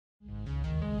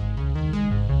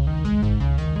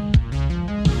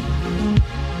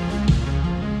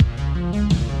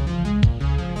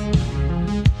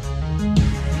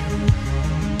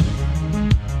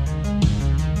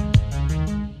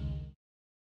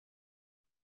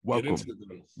Get Welcome into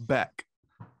them. back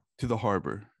to the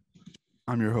harbor.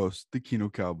 I'm your host, the Kino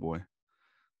Cowboy.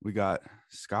 We got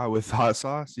Scott with hot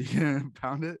sauce. You can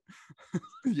pound it.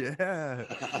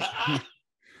 Yeah.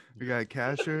 We got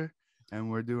Casher, and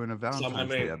we're doing a That's not my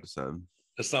Valentine's Day name. episode.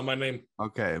 That's not my name.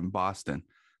 Okay, in Boston.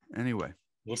 Anyway,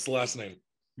 What's the last name?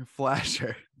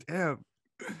 Flasher. Damn.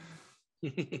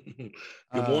 Good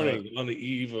morning on the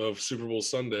eve of Super Bowl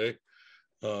Sunday.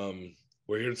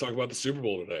 We're here to talk about the Super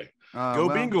Bowl today. Go well,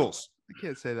 Bengals. I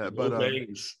can't say that, Go but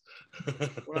Bangs.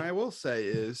 what I will say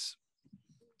is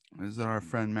that our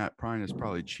friend Matt Prine is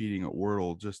probably cheating at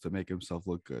Wordle just to make himself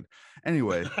look good.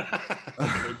 Anyway.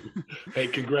 Hey,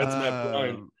 congrats, Matt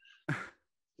Bryan,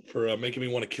 for making me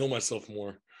want to kill myself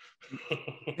more.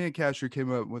 Me and Casher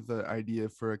came up with the idea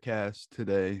for a cast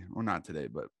today, or not today,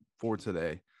 but for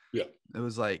today. Yeah. It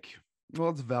was like, well,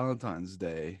 it's Valentine's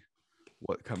Day.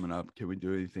 What coming up? Can we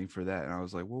do anything for that? And I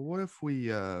was like, well, what if we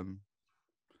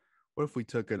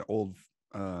took an old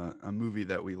a movie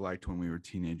that we liked when we were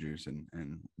teenagers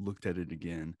and looked at it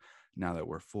again now that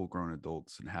we're full grown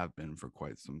adults and have been for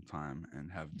quite some time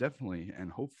and have definitely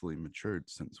and hopefully matured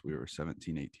since we were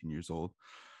 17, 18 years old.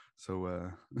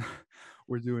 So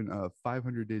we're doing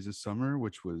 500 Days of Summer,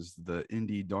 which was the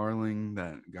indie darling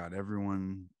that got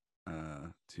everyone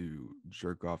to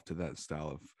jerk off to that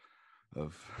style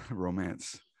of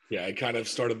romance. Yeah, it kind of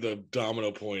started the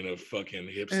domino point of fucking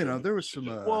hipster. You know, there was some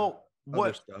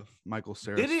What stuff, Michael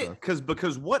Cera did it? stuff.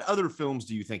 Because what other films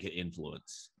do you think it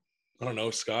influenced? I don't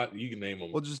know, Scott. You can name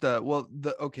them. Well, just the I'm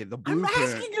blueprint.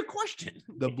 asking a question.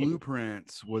 The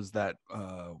blueprints was that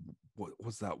what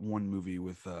was that one movie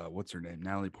with what's her name,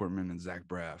 Natalie Portman and Zach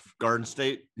Braff? Garden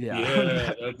State.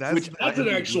 Yeah, that's an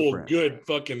actual good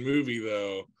fucking movie,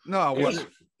 though. No, Yeah. what,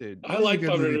 dude? I like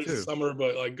 500 Days of Summer,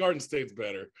 but like Garden State's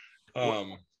better.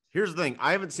 Here's the thing: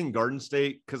 I haven't seen Garden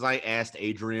State because I asked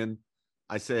Adrian.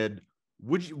 I said,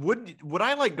 "Would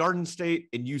I like Garden State?"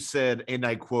 And you said, and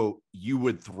I quote, "You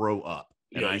would throw up."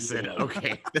 And I said,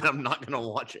 "Okay, then I'm not gonna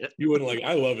watch it." You wouldn't like.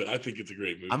 I love it. I think it's a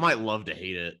great movie. I might love to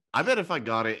hate it. I bet if I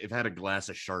got it, if I had a glass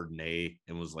of Chardonnay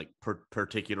and was like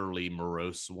particularly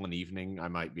morose one evening, I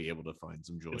might be able to find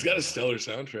some joy. It's got a stellar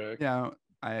soundtrack. Yeah,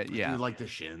 I like the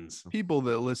Shins. People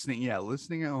that listening at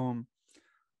home.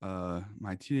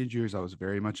 My teenage years, I was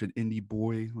very much an indie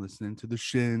boy, listening to the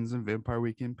Shins and Vampire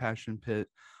Weekend, Passion Pit,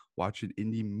 watching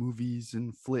indie movies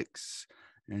and flicks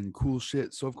and cool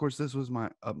shit. So of course this was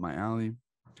up my alley.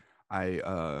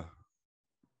 I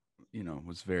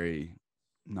was very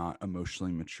not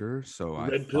emotionally mature, so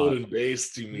red pilled and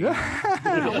based, you mean?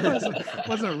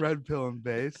 wasn't red pill and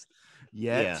based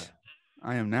yet. Yeah.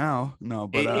 I am now. No,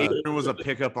 but Adrian was a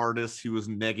pickup artist. He was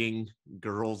negging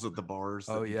girls at the bars.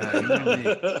 Oh yeah, you know me.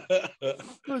 It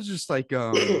was just like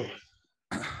this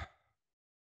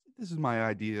is my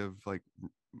idea of like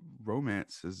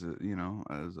romance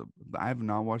I have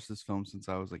not watched this film since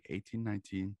I was like 18,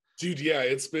 19. Dude, yeah,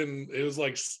 it was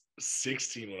like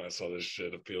 16 when I saw this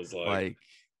shit. It feels like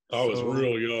I was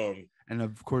real young. And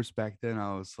of course back then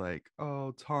I was like,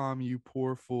 oh Tom, you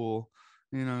poor fool.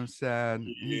 You know, sad.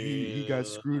 Yeah. He got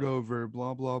screwed over,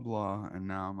 blah, blah, blah. And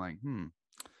now I'm like,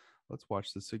 let's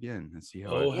watch this again and see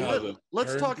how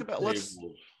let's talk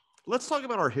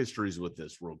about our histories with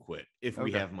this real quick, if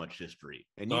we have much history.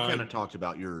 And you kind of talked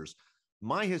about yours.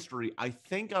 My history, I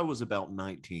think I was about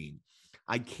 19.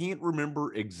 I can't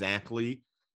remember exactly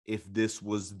if this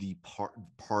was the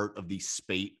part of the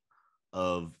spate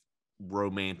of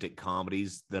romantic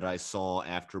comedies that I saw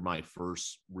after my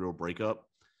first real breakup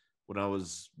when I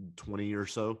was 20 or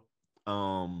so.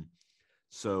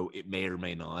 So it may or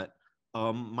may not.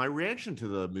 My reaction to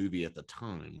the movie at the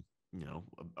time,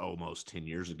 almost 10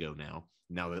 years ago now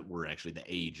that we're actually the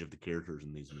age of the characters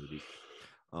in these movies.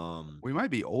 We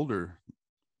might be older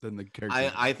than the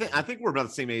characters. I think we're about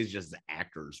the same age as the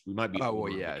actors. We might be older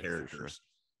than the characters. Sure.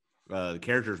 The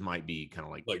characters might be kind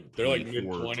of like they're like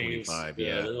mid-20s.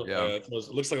 Yeah. It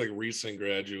looks like recent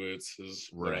graduates is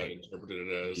what I interpreted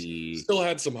it as. Still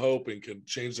had some hope and could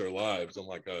change their lives,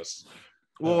 unlike us.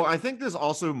 Well, I think this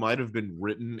also might have been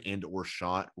written and or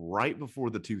shot right before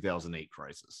the 2008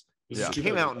 crisis. It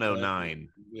came out in 2009,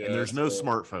 and there's no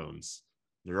smartphones.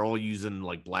 They're all using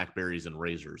like Blackberries and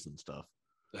Razors and stuff.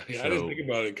 Yeah, I didn't think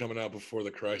about it coming out before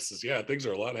the crisis. Yeah, things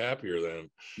are a lot happier then.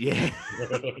 Yeah.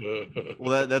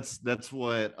 Well, that's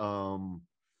what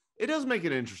it does make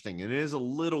it interesting. It is a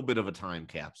little bit of a time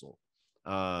capsule.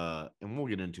 And we'll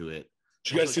get into it.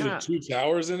 Did you guys see the two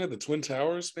towers in it? The Twin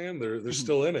Towers, man? They're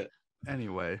still in it.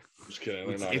 Anyway. Just kidding.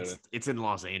 They're not in it. It's in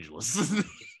Los Angeles.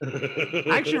 I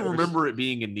actually remember it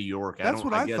being in New York. That's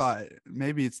what I thought.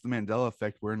 Maybe it's the Mandela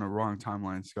effect. We're in the wrong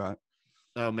timeline, Scott.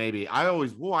 Oh, maybe.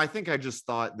 I think I just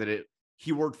thought that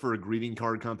he worked for a greeting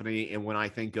card company. And when I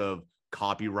think of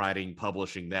copywriting,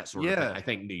 publishing, that sort of thing, I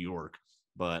think New York,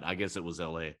 but I guess it was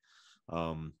LA.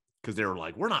 Because they were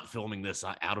like, we're not filming this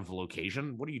out of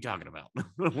location. What are you talking about?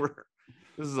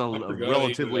 This is a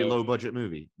relatively low budget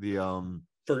movie.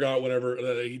 Forgot whenever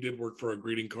he did work for a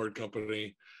greeting card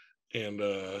company, and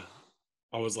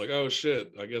I was like, oh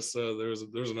shit, I guess there's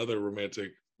another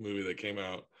romantic movie that came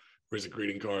out where he's a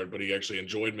greeting card, but he actually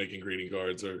enjoyed making greeting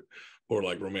cards or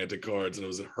like romantic cards, and it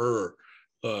was her.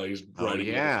 He's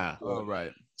writing.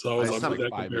 Right. So I was like,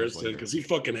 that comparison because he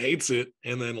fucking hates it,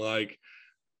 and then like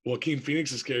Joaquin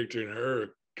Phoenix's character and her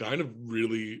kind of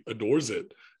really adores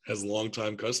it as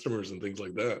longtime customers and things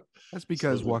like that. That's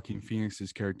because Joaquin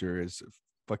Phoenix's character is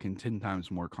fucking 10 times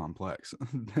more complex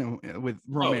than with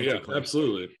romantic. Oh, yeah,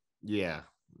 absolutely. Yeah.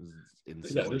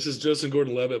 Yeah, this is Joseph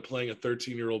Gordon-Levitt playing a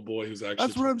 13-year-old boy who's actually.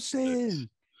 That's what I'm saying.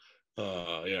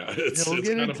 Yeah, we'll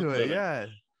get into it. Yeah,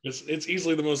 it's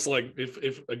easily the most like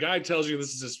if a guy tells you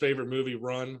this is his favorite movie,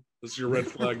 run. This is your red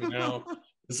flag now.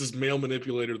 This is Male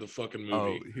Manipulator, the fucking movie.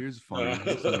 Oh, here's funny.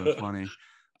 Here's something funny.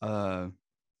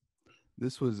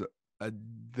 This was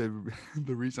the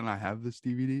reason I have this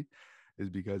DVD is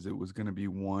because it was gonna be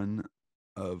one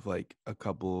of like a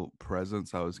couple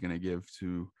presents I was gonna give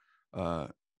to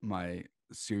my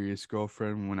serious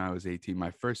girlfriend when I was 18.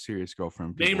 My first serious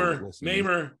girlfriend. Name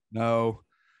her. No,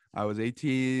 I was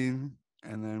 18,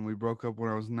 and then we broke up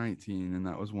when I was 19, and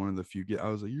that was one of the few. I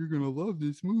was like, "You're gonna love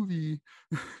this movie,"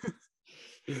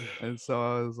 and so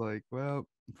I was like, "Well,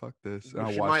 fuck this."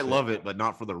 And she might love it, but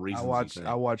not for the reasons.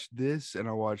 I watched this, and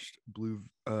I watched Blue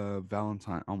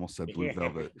Valentine. Almost said Blue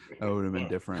Velvet. That would have been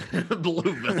different.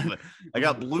 Blue Velvet. I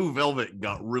got Blue Velvet.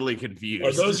 Got really confused.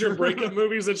 Are those your breakup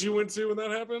movies that you went to when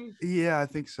that happened? Yeah, I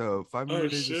think so. 500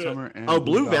 Days of Summer. And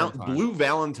Blue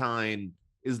Valentine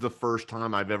is the first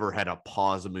time I've ever had to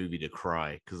pause a movie to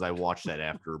cry because I watched that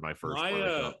after my first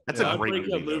breakup. That's a great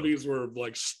movie. Movies were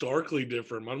like starkly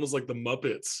different. Mine was like the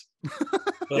Muppets.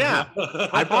 Yeah,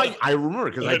 I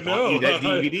remember because I bought you that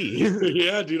DVD.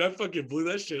 Yeah, dude, I fucking blew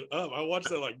that shit up. I watched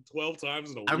that like 12 times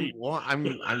in a week. I'm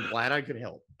glad I could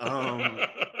help.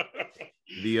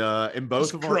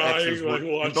 Both of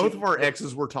our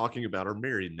exes we're talking about are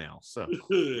married now, so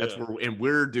that's where, and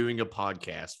we're doing a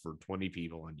podcast for 20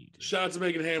 people on YouTube. Shout out to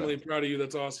Megan Hamley, proud of you.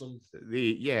 That's awesome.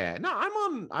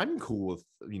 I'm cool with,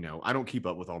 I don't keep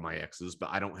up with all my exes, but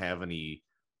I don't have any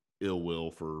ill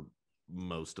will for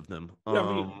most of them.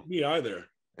 Me either.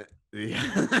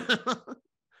 Yeah.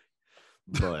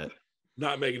 But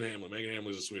not Megan Hamley. Megan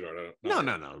Hamley's a sweetheart. No.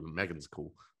 Megan's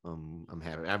cool. I'm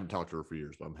happy. I haven't talked to her for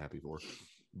years, but I'm happy for her.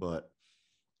 But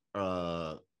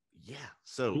yeah.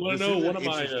 So you want to know one of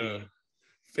my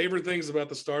favorite things about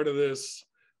the start of this?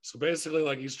 So basically,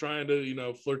 like he's trying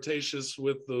to, flirtatious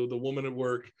with the woman at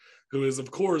work, who is of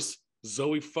course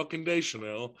Zoe fucking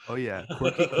Deschanel. Oh yeah,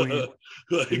 quirky queen.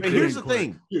 Here's the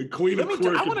thing, queen of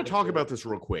quirky. I want to talk about this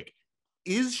real quick.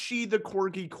 Is she the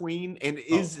quirky queen, and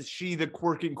is she the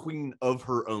quirky queen of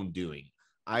her own doing?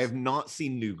 I have not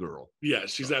seen New Girl. Yeah,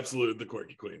 she's absolutely the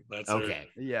quirky queen. That's okay.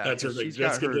 Yeah, that's her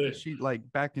thing. She like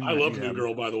back in. I love New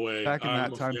Girl, by the way. Back in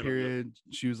that time period,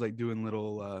 she was like doing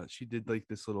little. She did like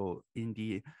this little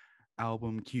indie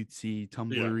album, cutesy,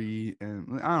 tumblery,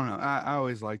 and I don't know. I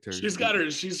always liked her. She's got her.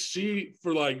 She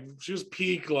was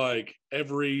peak like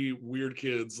every weird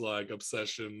kid's like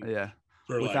obsession. Yeah,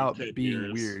 without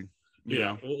being weird. You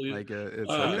know,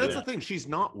 that's the thing. She's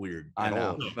not weird. I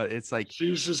know, but it's like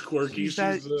she's just quirky.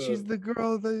 She's the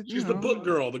girl that she's the book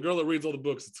girl, the girl that reads all the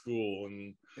books at school,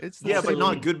 and it's but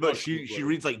not good. But she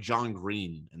reads like John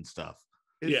Green and stuff.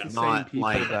 It's not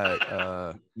like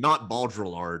that, not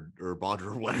Baudrillard or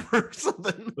Baudrillard whatever or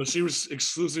something. But she was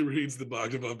exclusively reads the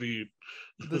Bhagavad Gita.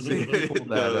 The same people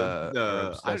that are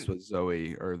obsessed with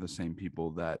Zoe are the same people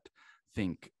that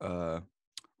think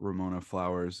Ramona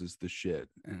Flowers is the shit,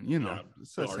 and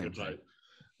it's the same thing.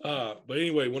 But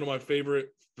anyway, one of my favorite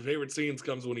scenes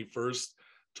comes when he first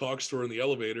talks to her in the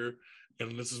elevator,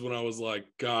 and this is when I was like,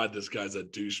 God, this guy's a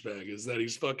douchebag. Is that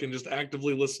he's fucking just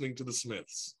actively listening to the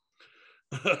Smiths?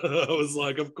 I was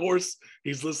like, of course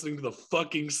he's listening to the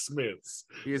fucking Smiths.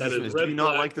 Do you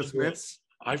not like the Smiths?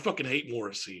 I fucking hate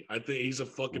Morrissey. I think he's a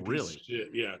fucking piece of shit.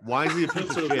 Yeah. Why is he a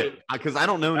piece of shit? Because I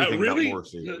don't know anything about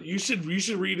Morrissey. You should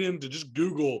read into just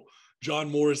Google John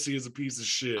Morrissey is a piece of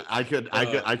shit. I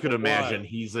could imagine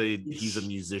he's a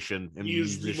musician. And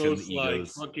he's the most like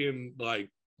fucking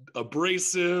like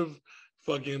abrasive,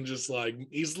 fucking just like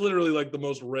he's literally like the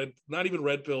most red, not even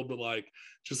red pill, but like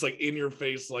just like in your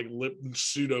face, like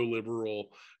pseudo liberal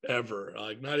ever.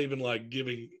 Like not even like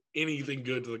giving anything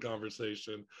good to the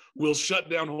conversation. Will shut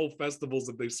down whole festivals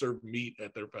if they serve meat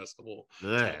at their festival.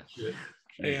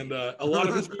 And a lot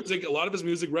of his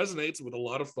music resonates with a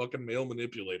lot of fucking male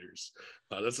manipulators.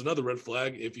 That's another red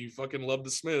flag. If you fucking love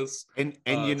the Smiths, and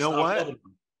you know what,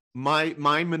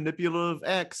 my manipulative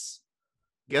ex,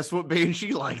 guess what band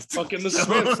she likes? Fucking the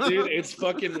Smiths, dude. It's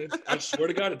fucking, I swear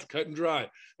to God, it's cut and dry.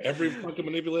 Every fucking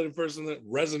manipulated person that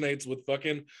resonates with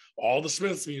fucking all the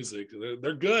Smiths music.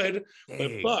 They're good,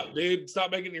 but fuck, dude,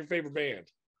 stop making it your favorite band.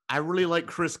 I really like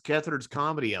Chris Gethard's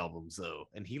comedy albums, though,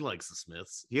 and he likes the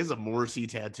Smiths. He has a Morrissey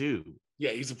tattoo.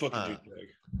 Yeah, he's a fucking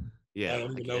douchebag. Yeah. I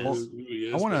don't even know who he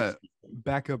is. I want to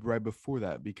back up right before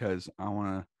that because I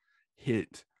want to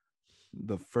hit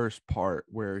the first part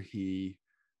where he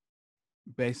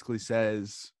basically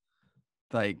says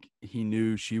like he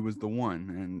knew she was the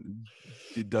one,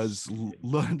 and does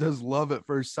love at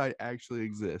first sight actually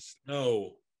exist?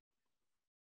 No,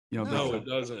 no, it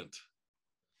doesn't.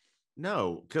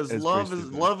 No, because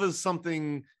love is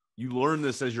something you learn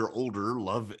this as you're older.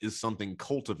 Love is something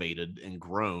cultivated and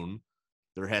grown.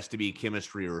 There has to be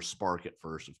chemistry or a spark at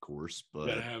first, of course, but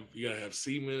you gotta have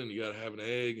semen, and you gotta have an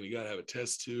egg, and you gotta have a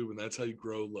test tube, and that's how you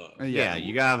grow love. Yeah,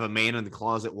 you gotta have a man in the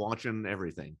closet watching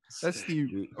everything. That's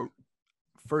the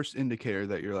first indicator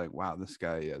that you're like, wow, this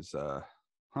guy is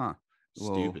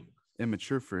stupid,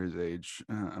 immature for his age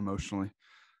emotionally.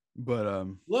 But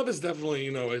love is definitely,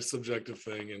 a subjective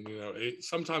thing, and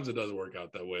sometimes it does work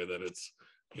out that way, that it's,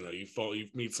 you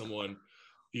meet someone,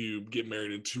 you get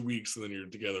married in 2 weeks, and then you're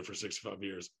together for 65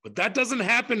 years. But that doesn't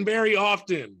happen very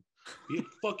often. Be a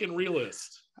fucking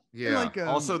realist. Yeah.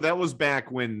 Also, that was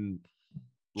back when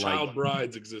child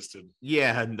brides existed.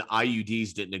 Yeah, and the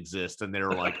IUDs didn't exist, and they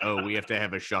were like, "Oh, we have to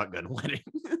have a shotgun wedding."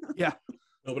 Yeah.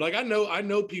 No, but like I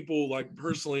know people like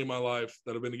personally in my life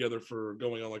that have been together for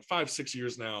going on like 5-6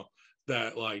 years now,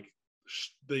 that like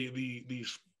the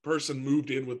person moved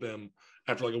in with them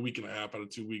after like a week and a half out of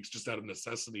 2 weeks, just out of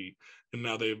necessity, and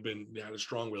now they've had a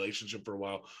strong relationship for a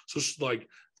while. So like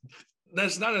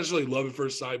that's not necessarily love at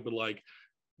first sight, but like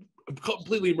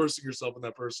completely immersing yourself in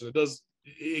that person.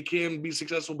 It can be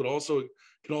successful, but also it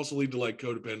can also lead to like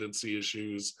codependency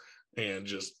issues and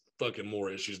just fucking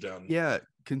more issues down. Yeah,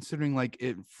 considering like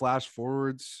it flash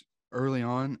forwards early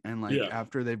on, and like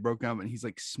after they broke up, and he's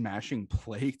like smashing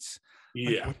plates.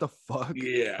 Like, what the fuck?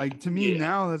 Yeah. Like to me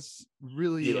now, that's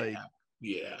really like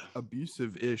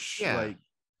abusive-ish. Like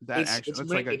that action.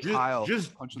 It's like a child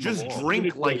just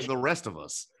drink like the rest of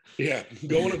us. Yeah,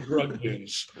 go on a drug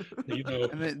binge.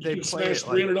 And they play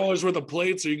 $300 worth of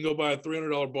plates, or you can go buy a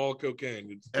 $300 ball of cocaine.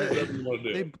 It's whatever you want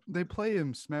to do. They play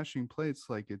him smashing plates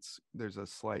like there's a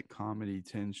slight comedy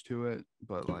tinge to it,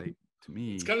 but like to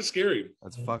me, it's kind of scary.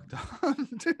 That's fucked up.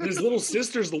 His little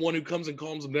sister's the one who comes and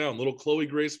calms him down. Little Chloe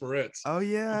Grace Moretz. Oh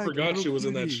yeah, I forgot she was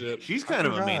in that shit. She's kind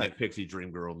of a manic pixie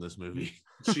dream girl in this movie.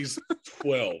 She's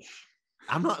 12.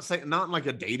 I'm not saying not in like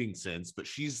a dating sense, but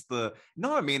she's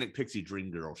not a manic pixie dream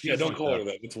girl. She's don't call her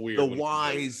that. It's weird. The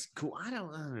wise, cool. I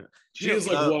don't know. She is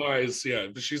like wise. Yeah,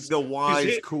 she's the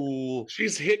wise, cool.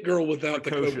 She's hit girl without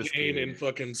the cocaine and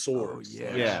fucking swords.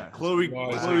 Oh, yeah. Chloe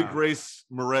Grace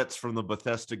Moretz from the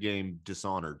Bethesda game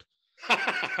Dishonored.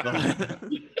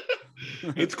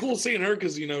 It's cool seeing her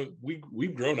because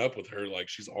we've grown up with her. Like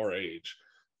she's our age.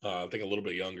 I think a little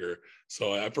bit younger,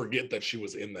 so I forget that she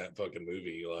was in that fucking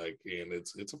movie. Like, and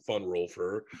it's a fun role for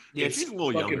her. Yeah, she's a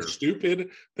little younger. Stupid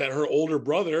that her older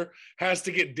brother has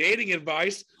to get dating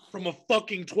advice from a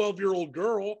fucking 12-year-old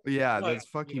girl. Yeah, that's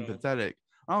fucking pathetic.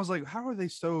 I was like, how are they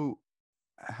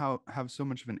have so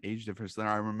much of an age difference? Then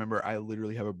I remember I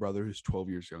literally have a brother who's 12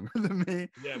 years younger than me.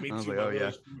 Yeah, me too. I was like, oh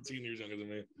yeah, 15 years younger than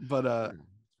me. But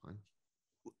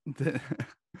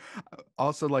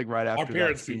also like right after our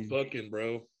parents that scene, be fucking,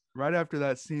 bro. Right after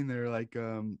that scene, they're like,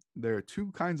 there are two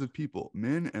kinds of people,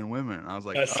 men and women. I was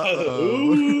like,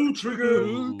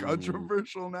 trigger,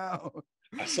 controversial now.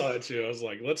 I saw it too. I was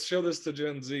like, let's show this to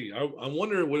Gen Z. I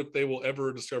wonder if they will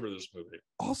ever discover this movie.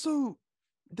 Also,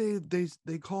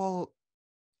 they call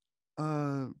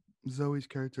Zoe's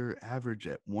character average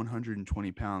at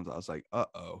 120 pounds. I was like,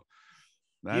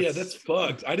 that's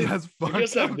fucked. I guess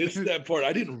I missed that part.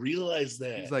 I didn't realize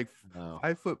that. He's like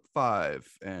 5'5"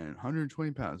 and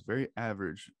 120 pounds, very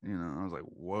average. I was like,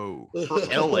 whoa. For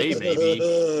LA,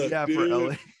 baby. Yeah, dude. For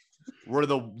LA. Where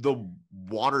the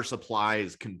water supply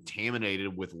is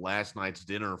contaminated with last night's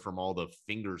dinner from all the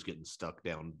fingers getting stuck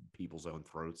down people's own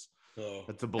throats. Oh.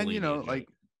 That's a bulimia. And like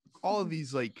all of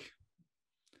these like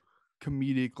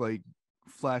comedic like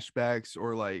flashbacks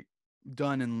or like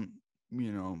done in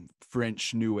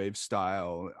French new wave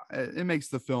style. It makes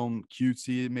the film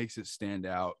cutesy. It makes it stand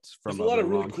out from There's a lot other of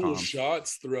really cool rom-coms.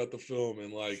 shots throughout the film,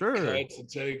 and like Sure. cuts and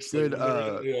takes. Good, like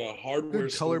when they're in the hardware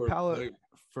good color store, palette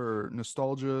for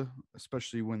nostalgia,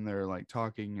 especially when they're like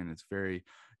talking and it's very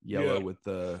yellow yeah. with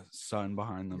the sun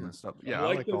behind them and stuff. Yeah,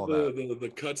 I I like all that. The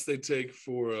cuts they take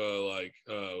for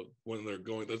when they're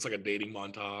going. That's like a dating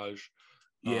montage.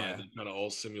 Yeah, They kind of all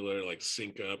simulate like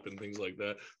sync up and things like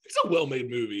that. It's a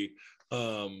well-made movie.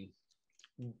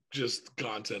 Just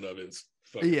content of it's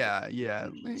fucking yeah.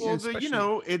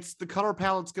 Well, it's the color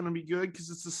palette's going to be good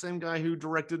because it's the same guy who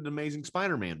directed Amazing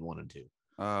Spider-Man 1 and 2.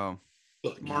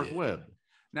 Mark Webb.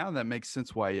 Now that makes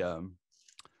sense why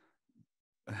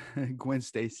Gwen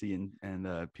Stacy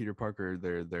and Peter Parker,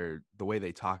 they're the way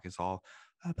they talk is all.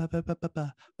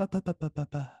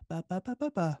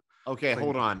 Okay,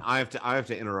 hold on. I have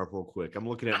to interrupt real quick. I'm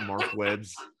looking at Mark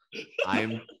Webb's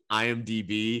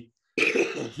IMDb.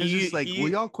 Will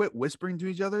y'all quit whispering to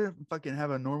each other and fucking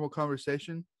have a normal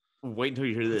conversation? Wait until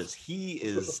you hear this. He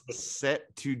is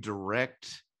set to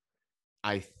direct,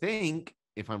 I think,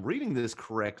 if I'm reading this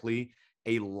correctly,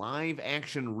 a live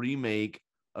action remake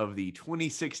of the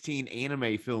 2016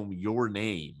 anime film Your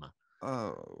Name.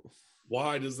 Oh.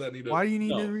 Why does that need Why do you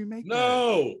need to remake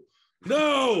that?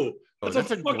 No. That's a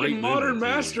fucking great modern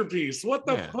masterpiece. What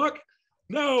the fuck?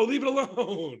 No, leave it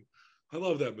alone. I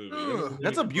love that movie.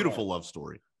 That's a beautiful love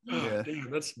story. Yeah,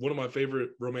 damn, that's one of my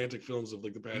favorite romantic films of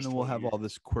like the past. And then we'll have all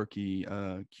this quirky,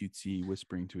 cutesy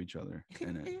whispering to each other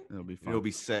in it. It'll be fun. It'll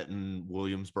be set in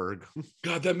Williamsburg.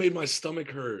 God, that made my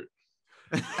stomach hurt.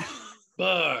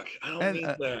 Fuck, I don't need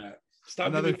that. Stop.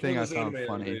 Another thing I found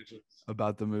funny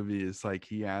about the movie is like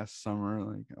he asked Summer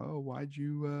like, "Oh, why'd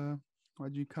you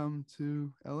come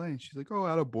to LA?" And she's like, "Oh,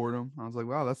 out of boredom." I was like,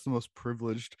 "Wow, that's the most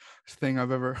privileged thing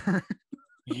I've ever heard."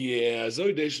 Yeah,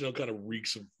 Zooey Deschanel kind of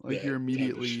reeks of like you're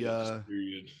immediately she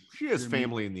has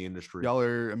family in the industry. Y'all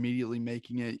are immediately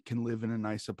making it, can live in a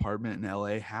nice apartment in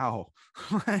LA. How?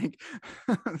 Like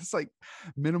it's like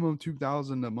minimum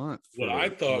 $2,000 a month. What I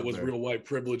thought was real white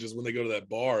privilege is when they go to that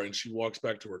bar and she walks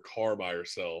back to her car by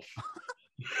herself.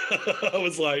 I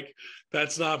was like,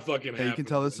 that's not fucking happening. You can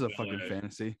tell this is a fucking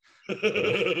fantasy.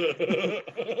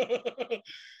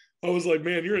 I was like,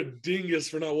 man, you're a dingus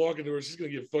for not walking to her. She's gonna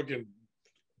get fucking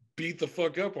beat the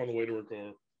fuck up on the way to her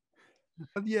car.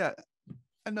 Yeah.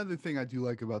 Another thing I do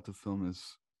like about the film is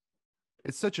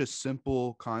it's such a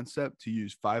simple concept to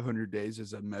use 500 days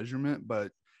as a measurement,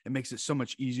 but it makes it so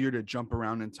much easier to jump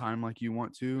around in time like you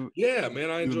want to. Yeah, man,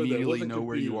 I enjoyed that. You immediately know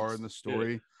where you are in the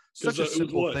story. Yeah. Such a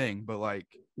simple thing, but like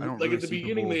I don't like really at the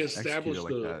beginning they established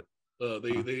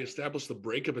they established the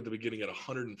breakup at the beginning at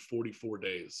 144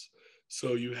 days.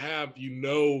 So you have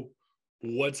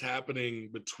what's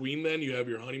happening between then. You have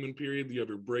your honeymoon period, you have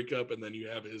your breakup, and then you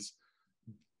have his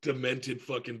demented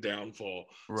fucking downfall.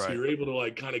 Right. So you're able to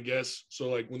like kind of guess. So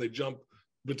like when they jump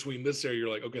between this area, you're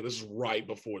like, okay, this is right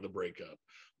before the breakup,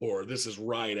 or this is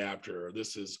right after, or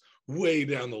this is way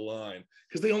down the line,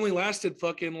 because they only lasted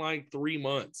fucking like 3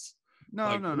 months. No,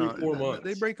 4 months.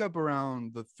 They break up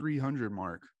around the 300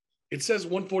 mark. It says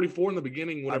 144 in the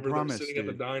beginning whenever they're sitting at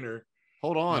the diner.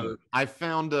 Hold on. I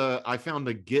found a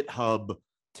GitHub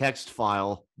text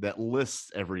file that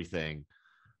lists everything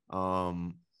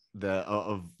of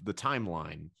the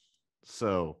timeline.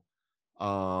 So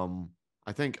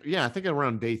I think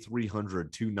around day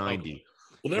 300, 290. Okay.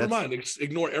 Well, never mind.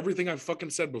 Ignore everything I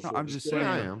fucking said before. No, I'm just saying.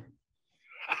 I am.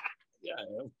 Yeah, I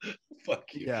am.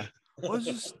 Fuck you. Yeah. Well,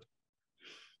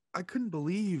 I couldn't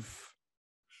believe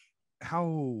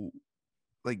how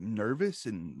like nervous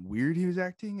and weird he was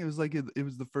acting. It was like it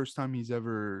was the first time he's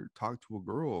ever talked to a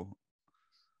girl.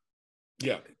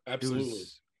 Yeah, absolutely.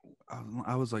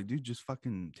 I was like, dude, just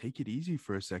fucking take it easy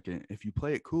for a second. If you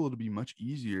play it cool, it'll be much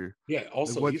easier. Yeah.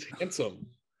 Also, he's handsome.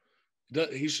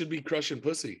 He should be crushing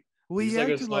pussy. Well, he's he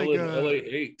acted like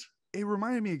LA8. It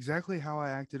reminded me exactly how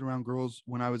I acted around girls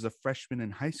when I was a freshman in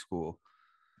high school.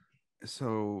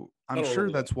 So I'm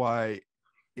sure that's why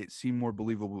it seemed more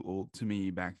believable to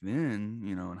me back then,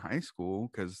 in high school,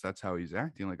 because that's how he's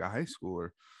acting, like a high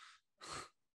schooler.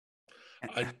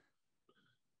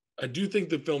 I do think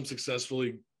the film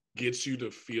successfully gets you to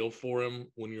feel for him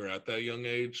when you're at that young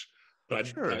age. But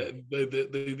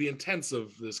the intents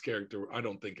of this character, I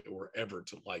don't think were ever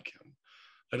to like him.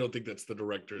 I don't think that's the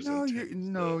director's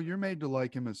intent. You're made to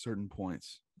like him at certain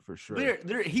points, for sure.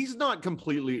 He's not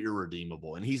completely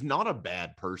irredeemable, and he's not a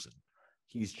bad person.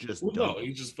 He's just dumb. No,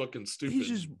 he's just fucking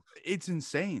stupid. It's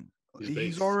insane.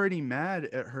 He's already mad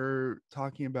at her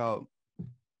talking about,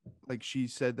 like, she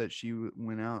said that she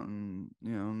went out and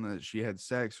that she had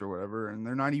sex or whatever, and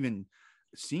they're not even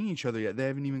seen each other yet. They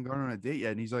haven't even gone on a date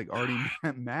yet, and he's like already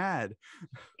mad.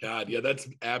 God, yeah, that's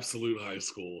absolute high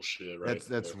school shit, right?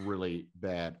 That's really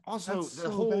bad. Also, That's the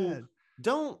so whole bad.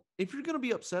 don't if you're going to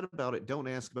be upset about it, don't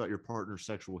ask about your partner's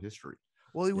sexual history.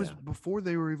 Well, it was before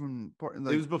they were even part.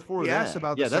 Like, it was before he that. asked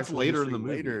about yeah, the that's sexual later in the history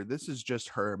movie. later. This is just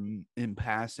her in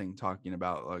passing talking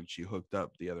about like she hooked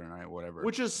up the other night, whatever.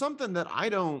 Which is something that I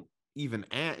don't even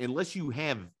ask unless you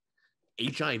have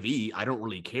HIV. I don't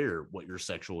really care what your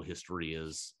sexual history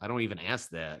is. I don't even ask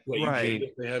that. Wait, right?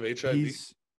 They have HIV.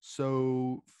 He's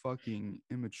so fucking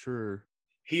immature.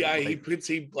 He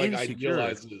insecure.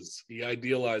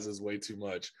 idealizes way too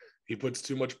much. He puts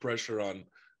too much pressure on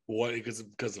what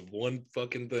because of one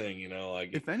fucking thing, you know.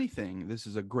 Like, if anything, this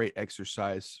is a great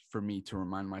exercise for me to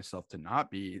remind myself to not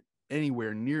be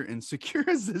anywhere near insecure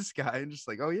as this guy, and just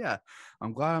like, oh yeah,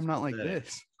 I'm glad I'm not like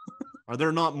this. Are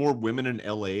there not more women in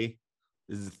LA?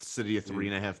 Is it the city of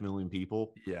 3.5 million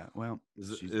people? Yeah, well,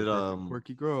 she's a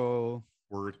quirky girl,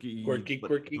 quirky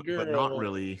girl, but not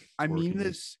really. I mean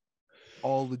this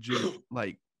all legit,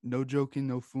 like no joking,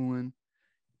 no fooling.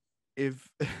 If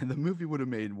the movie would have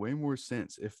made way more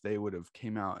sense if they would have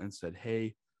came out and said,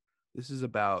 hey, this is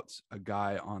about a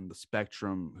guy on the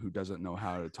spectrum who doesn't know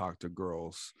how to talk to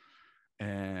girls,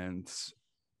 and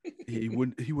he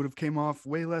would have came off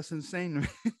way less insane.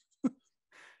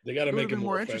 They got to make it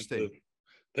more interesting.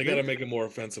 They got to make it more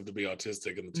offensive to be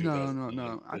autistic in the 2000s.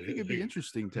 No. I think it'd be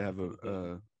interesting to have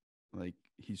a like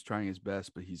he's trying his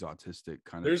best, but he's autistic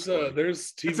kind of.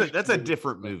 There's TV. That's a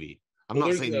different movie. I'm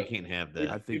not saying you can't have that.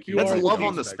 I think that's Love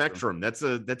on the Spectrum. That's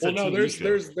a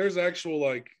there's actual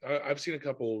like I've seen a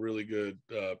couple really good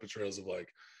portrayals of like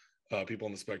people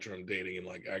on the spectrum dating and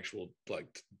like actual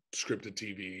like scripted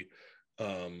TV.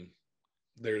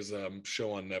 There's a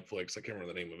show on Netflix. I can't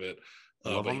remember the name of it.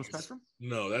 Love on the Spectrum?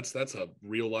 No, that's a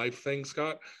real life thing,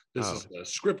 Scott. This is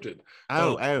scripted.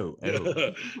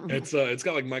 It's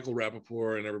got like Michael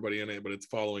Rappaport and everybody in it, but it's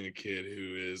following a kid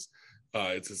who is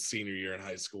it's his senior year in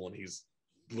high school, and he's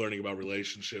learning about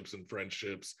relationships and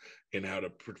friendships and how to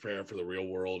prepare for the real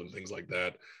world and things like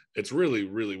that. It's really,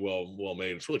 really well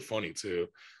made. It's really funny too,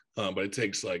 but it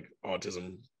takes like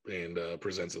autism and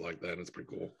presents it like that, and it's pretty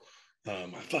cool.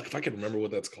 If I can remember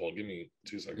what that's called, give me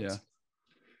 2 seconds. Yeah.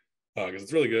 Because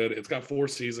it's really good. It's got 4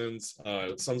 seasons.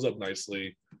 It sums up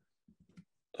nicely.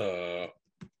 God,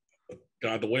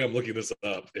 the way I'm looking this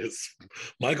up is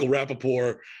Michael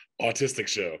Rappaport autistic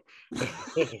show.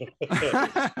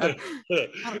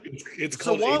 it's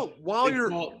called.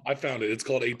 I found it. It's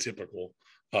called Atypical.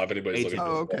 If anybody's looking.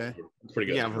 Oh, okay. It's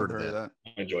pretty good. Yeah, I've heard of that.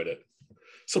 I enjoyed it.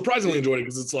 Surprisingly enjoyed it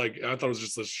because it's like I thought it was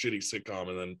just a shitty sitcom,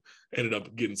 and then ended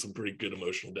up getting some pretty good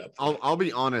emotional depth. I'll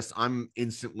be honest, I'm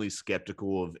instantly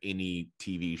skeptical of any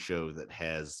TV show that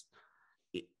has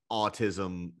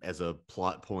autism as a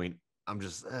plot point. I'm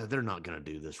just they're not gonna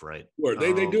do this right.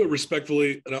 They do it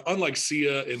respectfully, unlike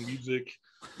Sia in music.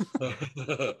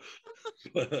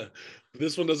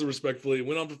 This one does it respectfully. It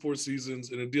went on for 4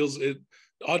 seasons, and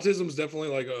autism is definitely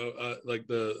like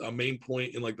a main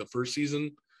point in like the first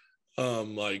season.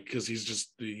 Like because he's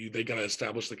just they gotta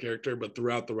establish the character, but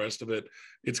throughout the rest of it,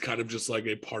 it's kind of just like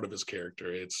a part of his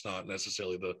character. It's not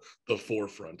necessarily the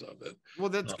forefront of it. Well,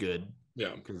 that's good.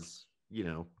 Yeah, because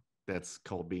that's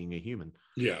called being a human.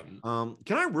 Yeah.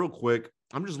 Can I real quick?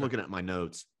 I'm just looking at my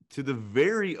notes to the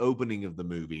very opening of the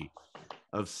movie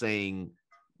of saying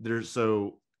there's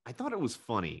so I thought it was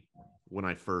funny when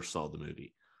I first saw the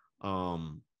movie.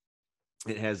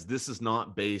 It has, this is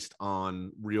not based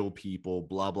on real people,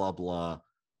 blah, blah, blah,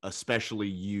 especially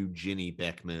you, Jenny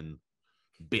Beckman,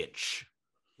 bitch.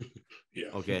 Yeah.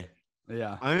 Okay.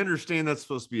 Yeah. I understand that's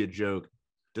supposed to be a joke.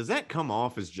 Does that come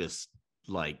off as just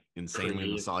like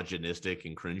insanely misogynistic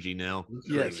and cringy now?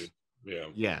 Yes. Yeah.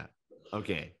 Yeah.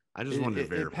 Okay. I just wanted to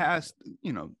verify. It passed,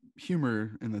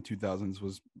 humor in the 2000s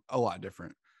was a lot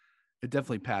different. It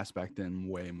definitely passed back then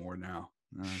way more now.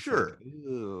 Sure.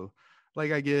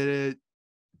 Like I get it.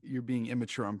 You're being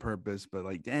immature on purpose, but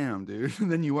like, damn, dude.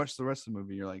 And then you watch the rest of the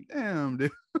movie, you're like, damn,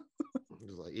 dude.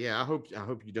 Like, yeah, I hope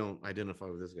you don't identify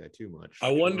with this guy too much.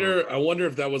 I wonder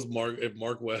if that was Mark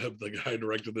Webb, the guy who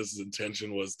directed this, his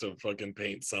intention was to fucking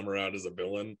paint Summer out as a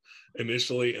villain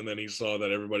initially, and then he saw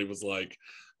that everybody was like,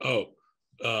 oh,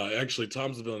 actually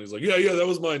Tom's the villain. He's like, yeah, that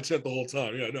was my intent the whole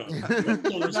time. Yeah, no.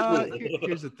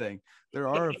 Here's the thing. There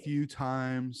are a few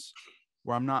times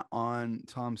where I'm not on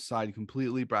Tom's side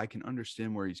completely, but I can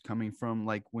understand where he's coming from.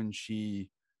 Like when she's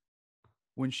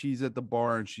at the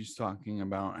bar and she's talking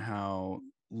about how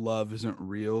love isn't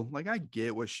real. Like I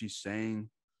get what she's saying,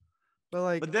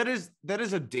 But that is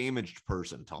a damaged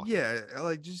person talking. Yeah,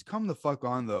 like just come the fuck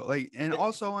on though. Like, and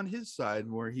also on his side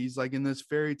where he's like in this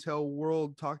fairy tale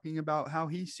world talking about how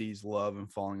he sees love and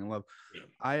falling in love.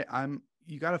 Yeah. I'm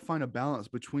you got to find a balance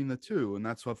between the two, and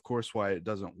that's of course why it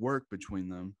doesn't work between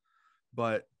them.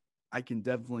 But I can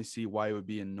definitely see why it would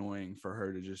be annoying for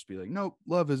her to just be like, nope,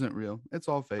 love isn't real. It's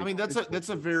all fake. I mean, that's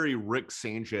a very Rick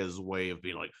Sanchez way of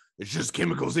being like, it's just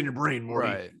chemicals in your brain,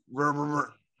 Morty. Right.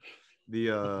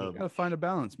 You gotta find a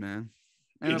balance, man.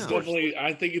 And it's definitely,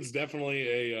 I think it's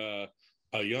definitely a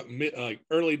young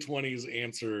early 20s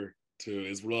answer to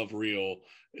is love real,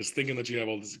 is thinking that you have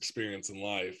all this experience in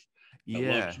life. That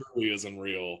love truly isn't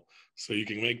real. So you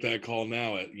can make that call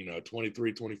now at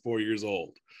 23, 24 years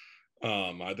old.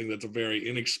 I think that's a very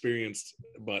inexperienced,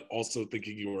 but also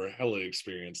thinking you were hella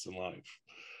experienced in life.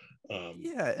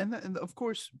 And of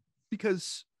course,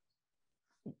 because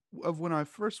of when I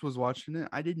first was watching it,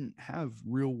 I didn't have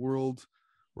real world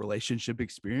relationship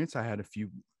experience. I had a few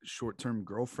short-term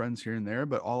girlfriends here and there,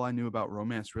 but all I knew about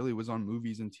romance really was on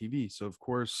movies and TV. So of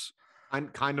course, I'm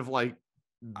kind of like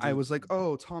I was like,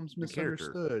 oh, Tom's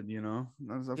misunderstood,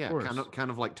 course.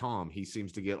 Kind of like Tom. He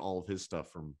seems to get all of his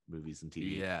stuff from movies and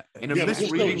TV. Yeah. And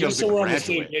just so we're on the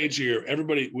same page here,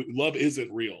 everybody, love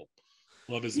isn't real.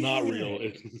 Love is not real.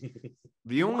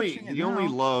 The only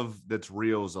love that's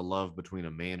real is a love between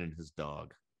a man and his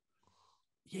dog.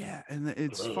 Yeah, and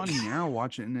it's funny now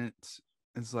watching it.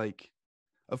 It's like,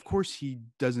 of course he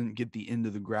doesn't get the end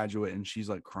of The Graduate, and she's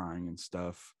like crying and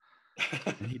stuff,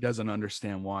 and he doesn't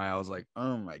understand why. I was like,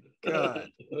 oh my god.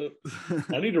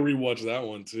 I need to rewatch that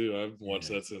one too. I've watched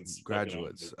that since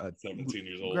Graduates. 17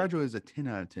 years old. Graduate is a 10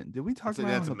 out of 10. Did we talk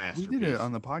about it? We did it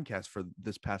on the podcast for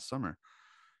this past summer.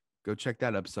 Go check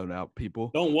that episode out,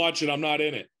 people. Don't watch it. I'm not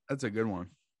in it. That's a good one.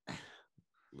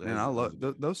 And I love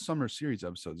those summer series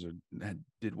episodes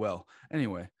did well.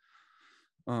 Anyway,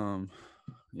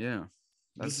 yeah.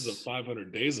 This is a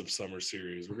 500 Days of Summer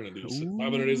series. We're gonna do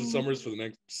 500 Days of Summers for the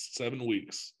next 7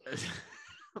 weeks.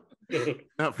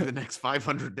 Not for the next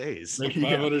 500 days. Next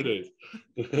 500 days.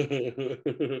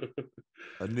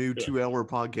 A new 2-hour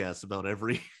podcast about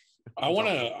every.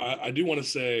 I do want to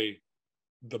say,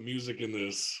 the music in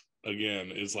this again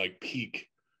is like peak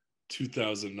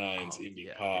 2009's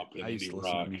indie pop and indie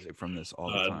rock. Music from this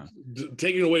all the time.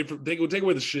 Take away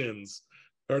the Shins,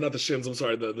 or not the Shins. I'm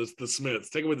sorry, the Smiths.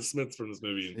 Take away the Smiths from this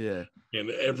movie. Yeah, and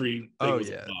everything. Was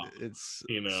a pop, it's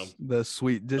the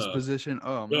Sweet Disposition.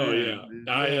 I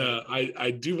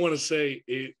do want to say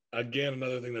it again.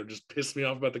 Another thing that just pissed me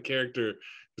off about the character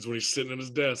is when he's sitting at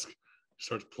his desk, he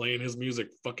starts playing his music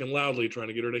fucking loudly, trying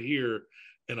to get her to hear.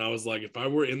 And I was like, if I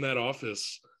were in that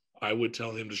office, I would tell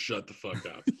him to shut the fuck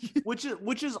up. which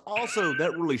is also,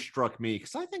 that really struck me,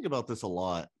 because I think about this a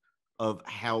lot, of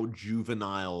how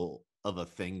juvenile of a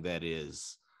thing that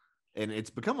is. And it's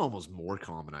become almost more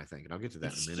common, I think. And I'll get to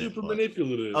that in a minute. Super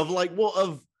manipulative. Of like,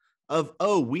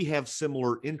 we have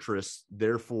similar interests,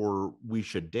 therefore we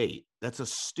should date. That's a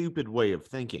stupid way of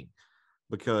thinking.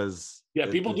 Because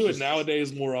people do it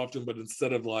nowadays more often, but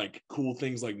instead of like cool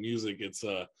things like music, it's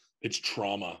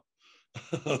trauma.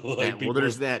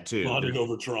 There's that too. Bonding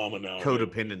over trauma now.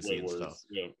 Codependency and stuff.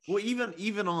 Yeah. Well,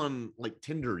 even on like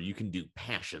Tinder, you can do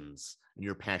passions, and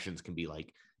your passions can be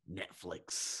like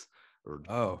Netflix or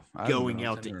going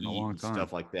out to eat and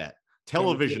stuff like that.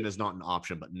 Television is not an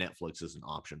option, but Netflix is an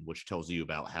option, which tells you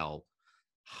about how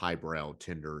highbrow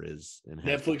Tinder is. And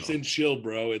Netflix and chill,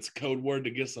 bro. It's a code word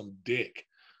to get some dick.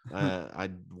 You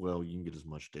can get as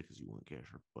much dick as you want,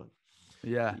 Casher, but.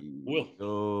 Yeah.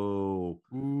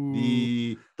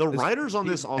 The writers on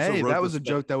this also wrote that was a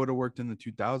joke that would have worked in the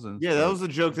 2000s. Yeah, that was a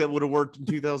joke that would have worked in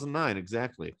 2009.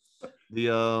 Exactly.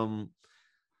 The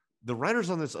writers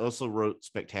on this also wrote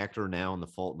Spectacular Now and The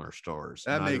Fault in Our Stars.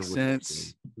 That makes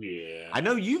sense. Yeah. I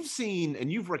know you've seen,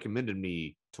 and you've recommended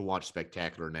me to watch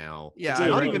Spectacular Now. Yeah,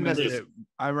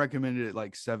 I recommended it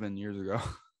like 7 years ago.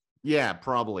 Yeah,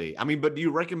 probably. I mean, but do you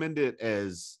recommend it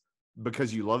as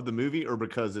because you love the movie, or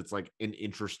because it's like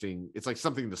it's like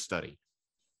something to study,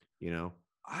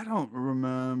 I don't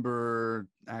remember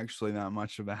actually that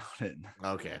much about it.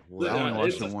 Okay. Well, I only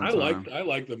watched it one time. I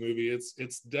like the movie.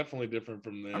 It's definitely different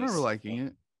from this. I remember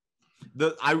liking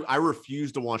it. I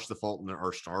refuse to watch The Fault in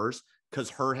Our Stars because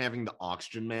her having the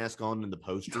oxygen mask on in the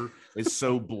poster is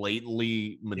so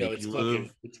blatantly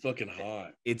manipulative. It's fucking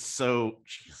hot. It's so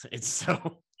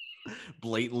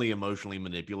blatantly emotionally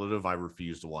manipulative. I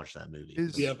refuse to watch that movie.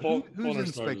 Who's in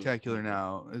Spectacular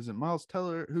Now? Is it Miles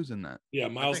Teller? Who's in that? Yeah,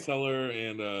 Miles Teller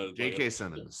and J.K.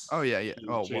 Simmons. Oh yeah.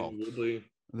 Oh well, Woodley.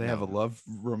 They have a love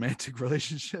romantic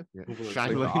relationship. Yeah. Like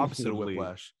the opposite of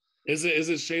Whiplash. Is it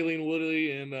Shailene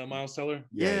Woodley and Miles Teller?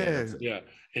 Yeah. Yeah,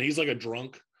 and he's like a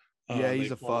drunk. Yeah,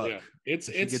 he's a fuck. Yeah. It's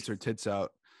she gets her tits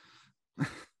out.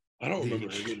 I don't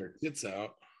remember her getting her tits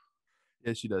out.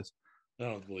 Yeah, she does. I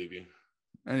don't believe you.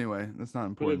 Anyway, that's not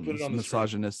important. It's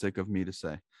misogynistic of me to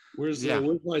say. Where's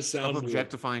my sound?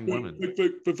 Objectifying women.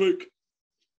 Fake.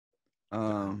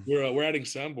 We're adding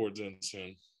soundboards in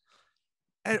soon.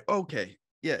 Okay,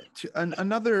 yeah.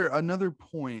 Another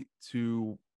point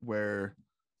to where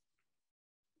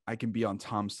I can be on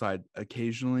Tom's side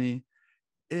occasionally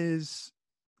is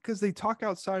because they talk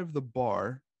outside of the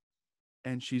bar,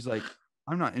 and she's like,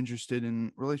 "I'm not interested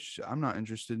in relationship. I'm not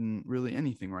interested in really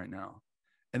anything right now."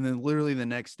 And then literally the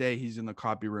next day, he's in the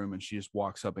copy room, and she just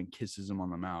walks up and kisses him on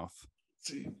the mouth.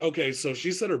 Okay, so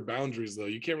she set her boundaries, though.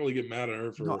 You can't really get mad at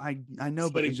her for. No, I know,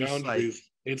 but it's just boundaries.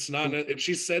 Like, it's not. If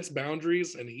she sets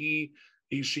boundaries and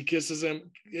she kisses him,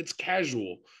 it's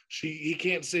casual. He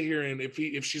can't sit here and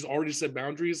if she's already set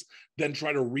boundaries, then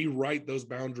try to rewrite those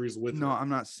boundaries with. No, her. I'm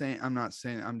not saying.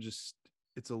 I'm just.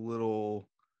 It's a little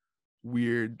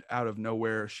weird out of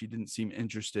nowhere. She didn't seem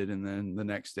interested, and then the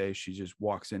next day she just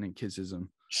walks in and kisses him.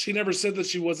 She never said that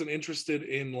she wasn't interested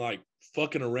in like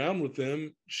fucking around with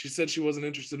him. She said she wasn't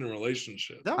interested in a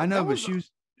relationship. I know, but she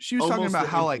was talking about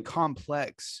how like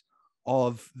complex all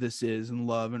of this is, and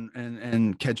love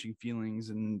and catching feelings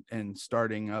and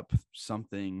starting up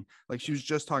something. Like she was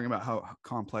just talking about how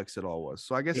complex it all was.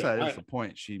 So I guess that is the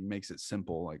point. She makes it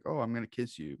simple, like, oh, I'm gonna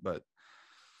kiss you, but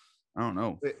I don't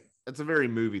know. It's a very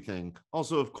movie thing.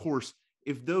 Also, of course,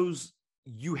 if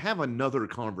you have another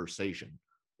conversation,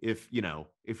 if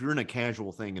you're in a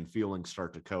casual thing and feelings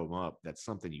start to come up, that's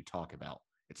something you talk about.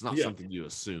 It's not something you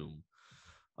assume.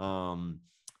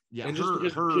 Yeah,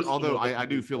 her although I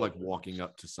do feel like walking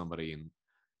up to somebody and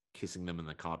kissing them in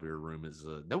the copier room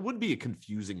that would be a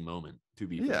confusing moment, to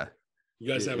be fair. You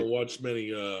guys haven't watched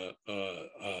many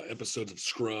episodes of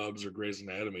Scrubs or Grey's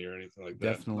Anatomy or anything like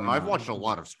that. Definitely. I've watched a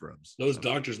lot of Scrubs. Those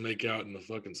doctors make out in the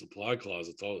fucking supply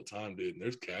closets all the time, dude. And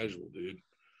there's casual, dude.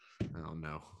 Oh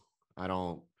no. I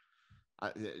don't.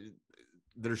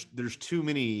 There's too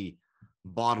many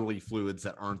bodily fluids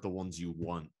that aren't the ones you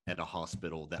want at a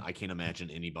hospital that I can't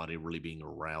imagine anybody really being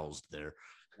aroused there.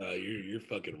 You're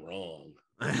fucking wrong.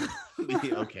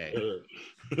 Okay.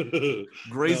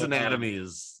 Grey's Anatomy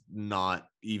is not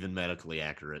even medically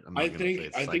accurate. I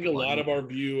think a lot of our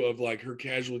view of like her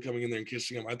casually coming in there and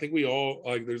kissing him, I think we all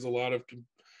like there's a lot of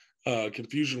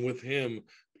confusion with him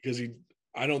because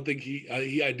I don't think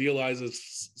he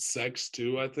idealizes sex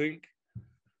too, I think.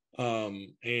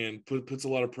 And puts a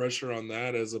lot of pressure on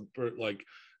that as like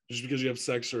just because you have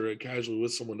sex or casually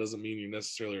with someone doesn't mean you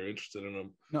necessarily are interested in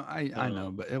them. No, I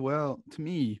know, but well, to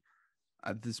me,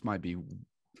 this might be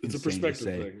it's a perspective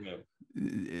thing.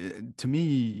 Yeah. To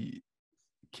me,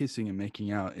 kissing and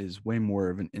making out is way more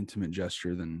of an intimate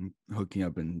gesture than hooking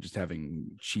up and just having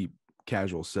cheap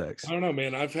casual sex. I don't know,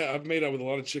 man. I've made out with a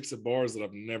lot of chicks at bars that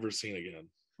I've never seen again.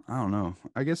 I don't know.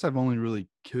 I guess I've only really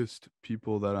kissed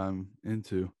people that I'm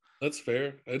into. That's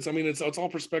fair. It's all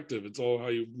perspective. It's all how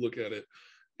you look at it.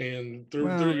 And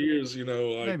through years,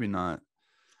 like, maybe not.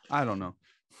 I don't know.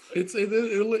 It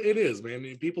is,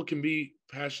 man. People can be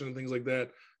passionate and things like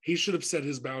that. He should have set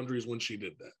his boundaries when she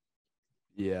did that.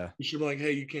 Yeah. He should be like,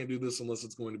 hey, you can't do this unless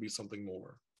it's going to be something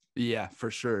more. Yeah,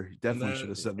 for sure. He definitely should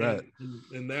have said that.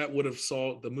 And that would have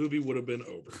solved, the movie would have been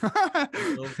over.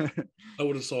 I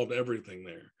would have solved everything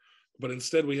there. But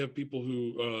instead we have people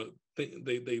who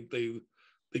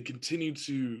they continue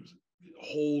to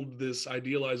hold this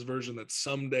idealized version that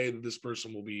someday this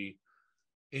person will be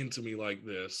into me like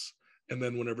this. And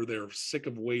then whenever they're sick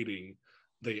of waiting,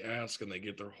 they ask and they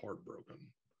get their heart broken.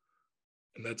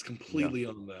 And that's completely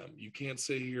on them. You can't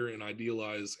sit here and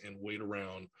idealize and wait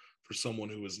around for someone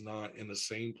who is not in the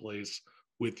same place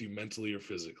with you mentally or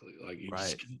physically. Like you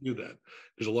just can't do that.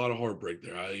 There's a lot of heartbreak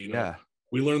there.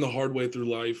 We learn the hard way through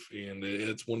life, and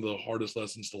it's one of the hardest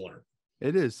lessons to learn.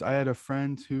 It is. I had a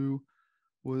friend who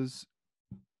was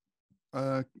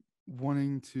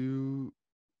wanting to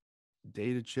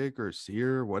date a chick or see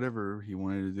her, whatever he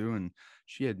wanted to do, and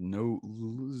she had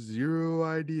zero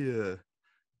idea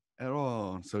at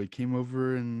all. So he came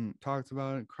over and talked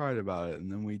about it, cried about it,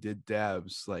 and then we did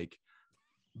dabs like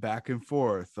back and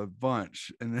forth a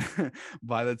bunch. And then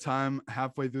by the time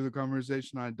halfway through the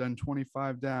conversation, I'd done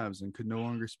 25 dabs and could no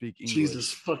longer speak English.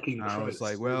 Jesus fucking Christ. I was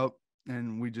like, well,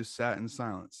 and we just sat in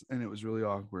silence, and it was really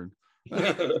awkward.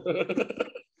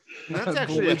 That's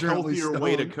actually a healthier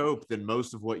way to cope than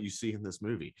most of what you see in this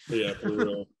movie. Yeah, for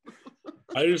real.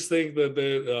 I just think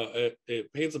that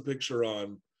it paints a picture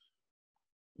on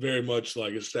very much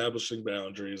like establishing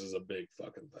boundaries is a big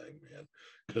fucking thing, man.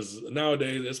 Because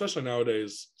nowadays, especially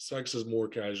nowadays, sex is more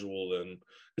casual than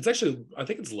it's actually. I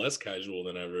think it's less casual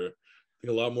than ever. I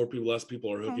think a lot more people, less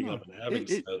people are hooking up and having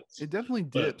sex. It definitely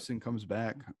dips and comes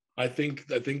back. I think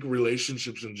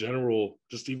relationships in general,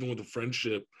 just even with a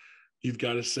friendship, you've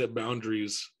got to set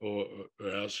boundaries, or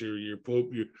else you're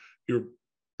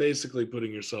basically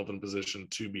putting yourself in a position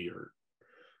to be hurt,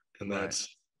 and that's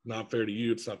not fair to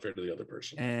you. It's not fair to the other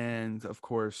person. And of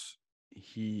course,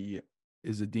 he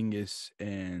is a dingus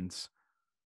and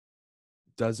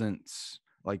doesn't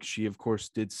like. She, of course,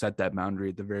 did set that boundary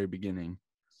at the very beginning,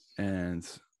 and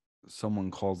someone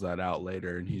calls that out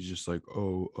later, and he's just like,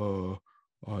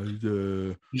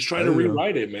 he's trying to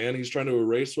rewrite it, man. He's trying to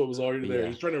erase what was already there.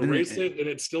 He's trying to erase it, and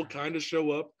it still kind of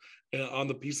show up on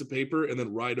the piece of paper and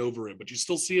then write over it. But you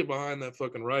still see it behind that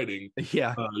fucking writing.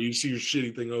 Yeah. You see your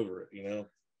shitty thing over it, you know?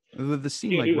 The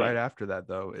scene, like, right after that,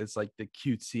 though, it's like the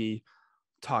cutesy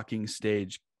talking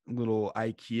stage little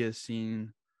IKEA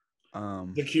scene.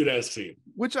 The cute-ass scene.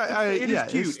 Which it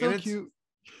is cute. It's still cute.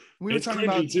 We were talking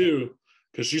about too,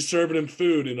 because she's serving him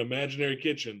food in an imaginary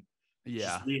kitchen.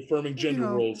 Yeah. Just reaffirming gender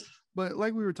roles. But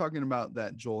like we were talking about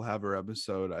that Joel Haver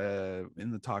episode in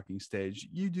the talking stage,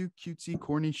 you do cutesy,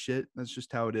 corny shit. That's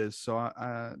just how it is. So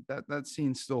that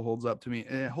scene still holds up to me.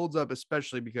 And it holds up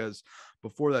especially because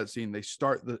before that scene, they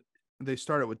start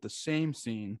it with the same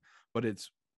scene, but it's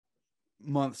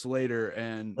months later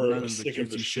and none of the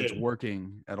cutesy shit's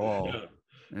working at all. Yeah.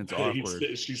 And it's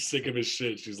awkward. She's sick of his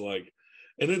shit. She's like,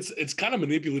 and it's kind of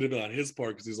manipulative on his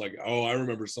part because he's like, oh, I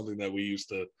remember something that we used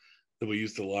to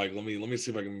like. Let me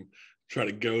see if I can try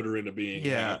to goad her into being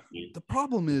happy. The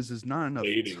problem is not enough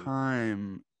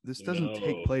time. This doesn't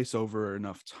take place over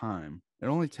enough time. It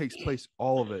only takes place,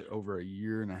 all of it, over a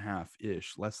year and a half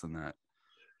ish, less than that.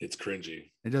 It's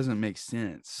cringy. It doesn't make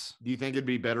sense. Do you think it'd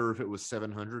be better if it was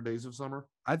 700 Days of Summer?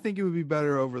 I think it would be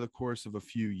better over the course of a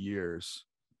few years.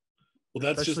 Well,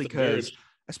 that's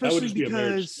especially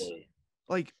because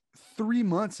like 3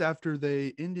 months after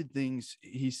they ended things,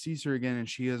 he sees her again and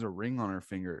she has a ring on her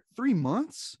finger. 3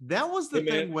 months? That was the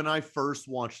thing when I first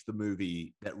watched the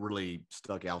movie that really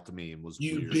stuck out to me and was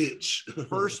weird. Bitch.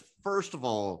 First of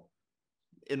all,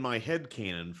 in my head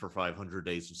canon for 500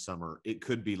 Days of Summer, it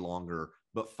could be longer,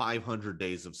 but 500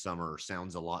 Days of Summer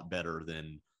sounds a lot better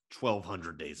than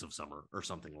 1200 Days of Summer or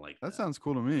something like that. That sounds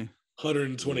cool to me.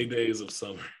 120 Days of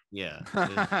Summer. Yeah.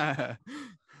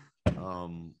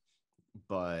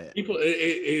 But people,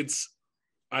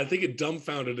 I think it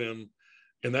dumbfounded him,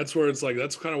 and that's where it's like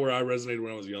that's kind of where I resonated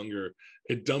when I was younger.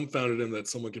 It dumbfounded him that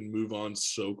someone can move on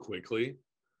so quickly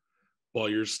while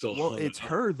you're still. Well, it's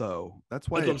her though. That's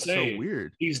why it's so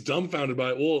weird. He's dumbfounded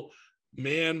by it. Well,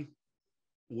 man,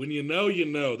 when you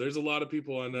know. There's a lot of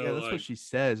people I know. Yeah, that's what she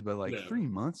says. But 3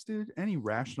 months, dude. Any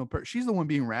rational person? She's the one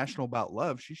being rational about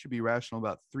love. She should be rational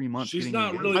about 3 months. She's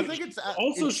not really. I think it's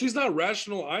also she's not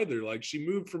rational either. Like she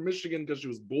moved from Michigan because she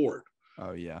was bored.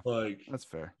 Oh yeah, like that's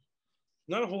fair.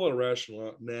 Not a whole lot of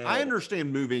rational. Now I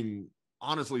understand moving.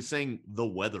 Honestly, saying the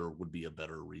weather would be a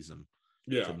better reason.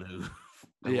 To move.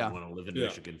 I don't want to live in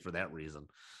Michigan for that reason.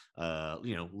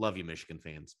 Love you, Michigan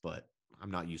fans, but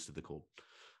I'm not used to the cold.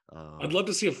 I'd love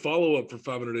to see a follow-up for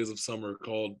 500 Days of Summer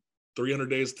called 300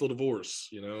 Days Till Divorce,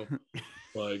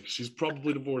 like she's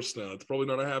probably divorced now. It's probably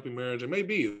not a happy marriage. It may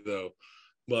be though,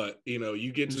 but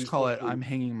you get to just call it I'm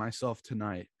hanging myself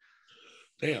tonight.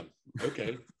 Damn.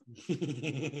 Okay.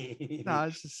 No,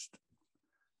 it's just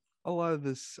a lot of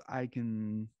this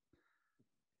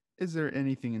is there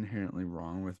anything inherently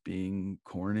wrong with being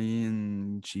corny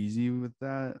and cheesy with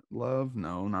that love?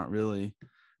 No, not really.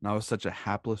 And I was such a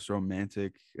hapless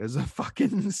romantic as a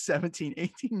fucking 17,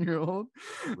 18-year-old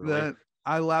that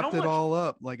I lapped it all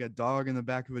up like a dog in the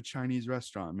back of a Chinese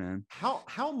restaurant, man.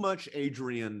 How much,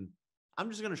 Adrian, I'm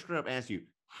just going to straight up ask you,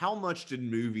 how much did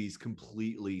movies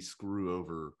completely screw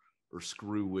over or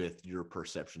screw with your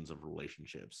perceptions of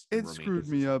relationships? It screwed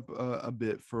me up a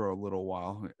bit for a little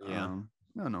while. Yeah.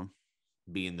 No.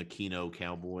 Being the Kino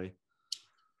cowboy.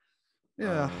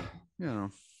 Yeah. It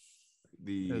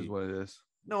is what it is.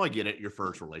 No, I get it. Your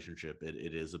first relationship,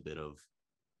 it is a bit of,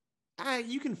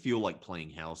 you can feel like playing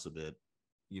house a bit,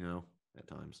 at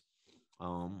times,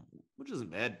 which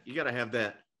isn't bad. You got to have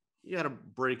that. You got to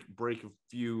break a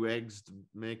few eggs to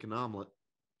make an omelet.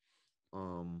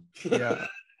 Yeah.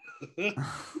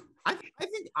 I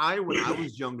think when I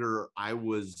was younger, I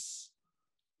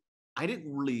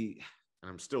didn't really, and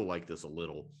I'm still like this a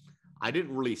little, I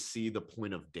didn't really see the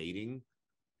point of dating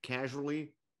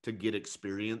casually to get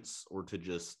experience or to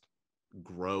just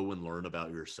grow and learn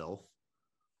about yourself.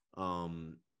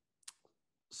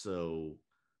 So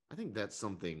I think that's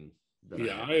something that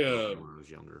Yeah, I had when I was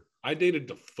younger. I dated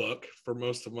the fuck for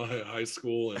most of my high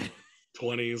school and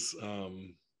 20s.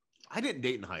 I didn't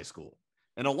date in high school,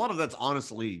 and a lot of that's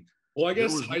honestly. Well, I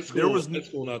guess high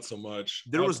school not so much.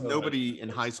 There was nobody in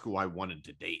high school I wanted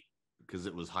to date because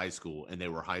it was high school and they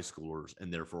were high schoolers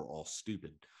and therefore all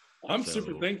stupid. I'm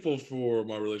super thankful for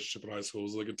my relationship in high school. It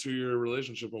was like a 2-year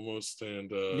relationship almost, and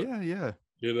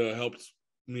it helped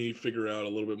me figure out a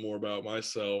little bit more about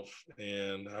myself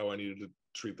and how I needed to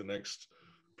treat the next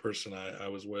person I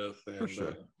was with. And for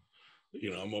sure.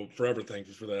 I'm forever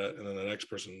thankful for that. And then the next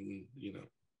person,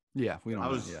 Yeah, we don't.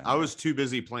 I was too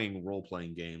busy playing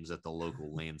role-playing games at the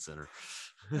local LAN center.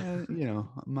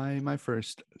 My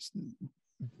first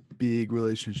big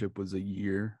relationship was a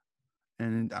year,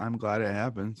 and I'm glad it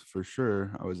happened for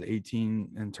sure. I was 18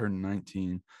 and turned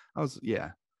 19. I was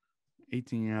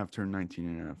 18 and a half, turned 19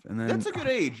 and a half, and then that's a good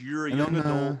age. You're a young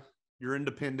adult. You're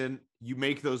independent. You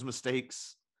make those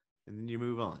mistakes, and then you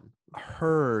move on.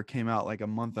 Her came out like a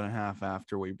month and a half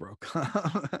after we broke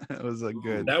up. It was a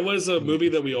good. That was a movie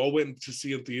that we all went to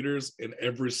see in theaters, and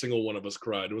every single one of us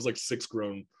cried. It was like 6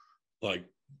 grown, like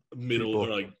middle or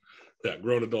like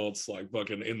grown adults, like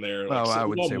fucking in there. Well, like, I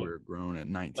would say we were grown at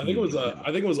 19. I think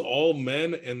it was all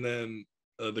men, and then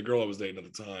the girl I was dating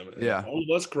at the time. And all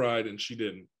of us cried, and she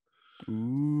didn't.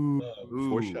 Ooh,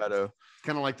 foreshadow.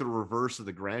 Kind of like the reverse of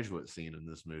the Graduate scene in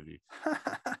this movie.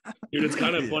 Dude, it's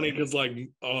kind of funny because like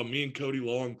me and Cody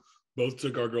Long both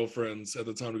took our girlfriends at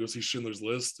the time to go see Schindler's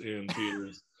List in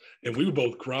theaters, and we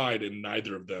both cried, and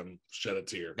neither of them shed a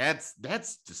tear. That's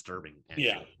disturbing. Actually.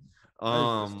 Yeah,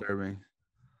 that's disturbing.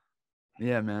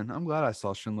 Yeah, man, I'm glad I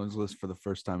saw Schindler's List for the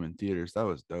first time in theaters. That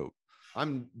was dope.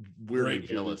 I'm weirdly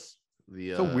jealous.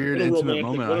 It's a weird intimate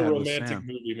moment. What a romantic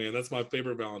movie, man. That's my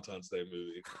favorite Valentine's Day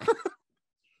movie.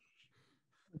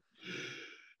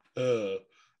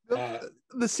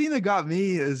 The scene that got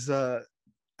me is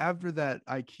after that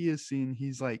IKEA scene,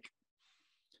 he's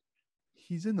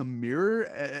in the mirror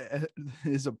at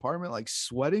his apartment, like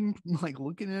sweating, like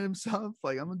looking at himself.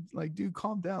 Like, I'm like, dude,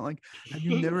 calm down. Like, have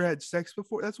you never had sex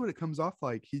before? That's what it comes off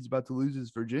like. He's about to lose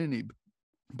his virginity,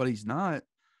 but he's not.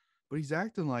 But he's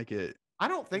acting like it. I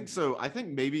don't think so. I think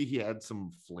maybe he had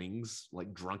some flings,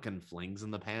 like drunken flings in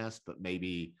the past, but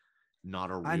maybe not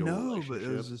a real relationship. But it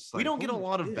was just like, we don't get a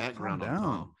lot of background on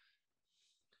Tom.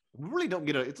 We really don't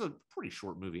get it's a pretty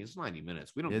short movie. It's 90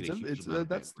 minutes. We don't get a huge amount of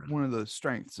that's one of the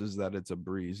strengths is that it's a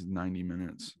breeze, 90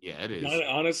 minutes. Yeah, it is.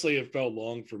 Honestly, it felt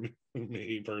long for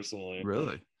me personally.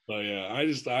 Really? But yeah,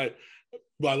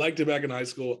 I liked it back in high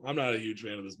school. I'm not a huge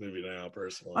fan of this movie now,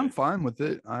 personally. I'm fine with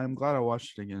it. I'm glad I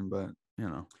watched it again, but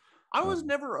I was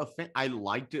never a fan. I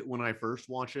liked it when I first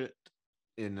watched it,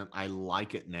 and I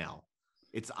like it now.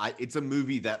 It's a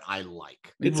movie that I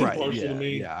like. It's impartial to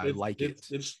me. Yeah, I like it.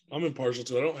 I'm impartial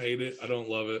to it. I don't hate it. I don't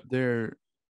love it.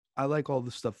 I like all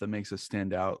the stuff that makes it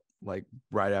stand out. Like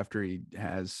right after he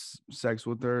has sex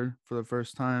with her for the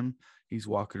first time, he's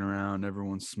walking around,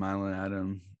 everyone's smiling at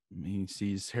him. He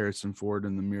sees Harrison Ford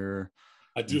in the mirror.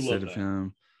 I do love that.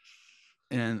 Him.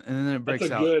 And then it breaks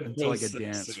out into like a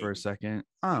dance scene for a second.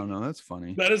 I don't know. That's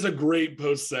funny. That is a great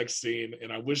post-sex scene,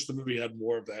 and I wish the movie had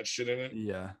more of that shit in it.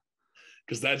 Yeah.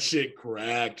 Because that shit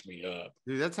cracked me up.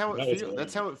 Dude, that's how it feels.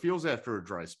 That's how it feels after a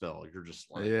dry spell. You're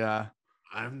just like,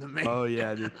 I'm the man. Oh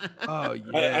yeah, dude. Oh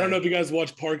yeah. I don't know if you guys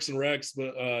watch Parks and Recs,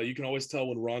 but you can always tell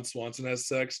when Ron Swanson has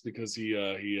sex because he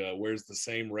wears the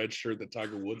same red shirt that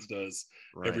Tiger Woods does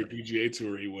every PGA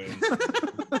tour he wins.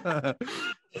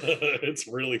 It's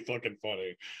really fucking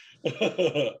funny.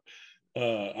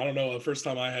 I don't know. The first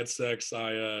time I had sex,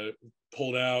 I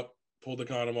pulled the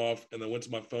condom off, and then went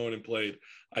to my phone and played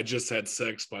 "I Just Had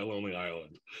Sex" by Lonely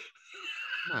Island.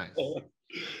 Nice.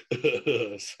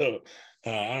 So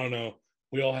I don't know.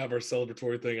 We all have our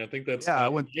celebratory thing. I think that's we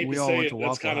all went to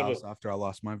Waffle House after I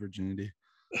lost my virginity.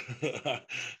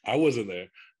 I wasn't there.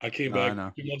 I came back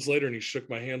a few months later, and he shook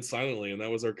my hand silently, and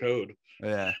that was our code.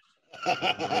 Yeah.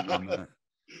 That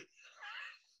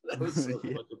was so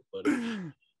fucking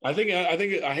funny. I think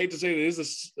I hate to say it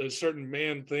is a certain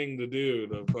man thing to do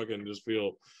to fucking just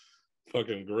feel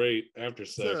fucking great after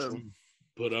sex.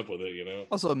 Put up with it,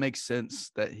 Also, it makes sense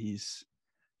that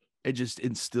it just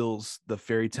instills the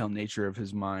fairy tale nature of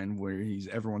his mind where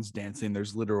everyone's dancing.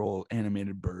 There's literal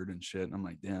animated bird and shit. And I'm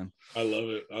like, damn. I love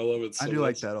it. I do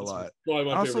like that a lot. Probably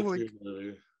my favorite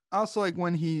movie. I also like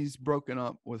when he's broken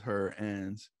up with her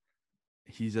and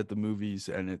he's at the movies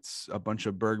and it's a bunch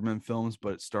of Bergman films,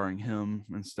 but it's starring him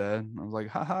instead. I was like,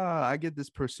 haha, I get this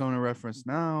Persona reference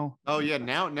now. Oh yeah,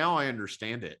 now I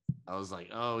understand it. I was like,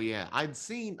 oh yeah, I'd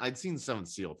seen Seventh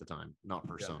Seal at the time, not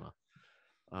Persona.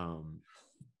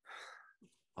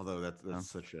 Although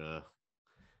that's such an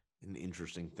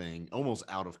interesting thing, almost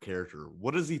out of character.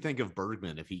 What does he think of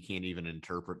Bergman if he can't even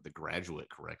interpret The Graduate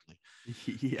correctly?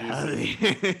 Yeah,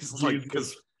 it's like,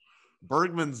 because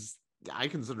Bergman's, I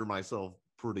consider myself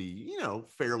pretty,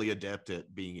 fairly adept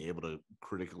at being able to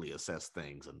critically assess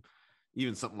things, and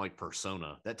even something like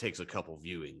Persona that takes a couple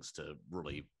viewings to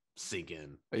really sink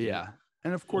in. Yeah,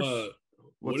 and of course,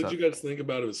 what did you guys think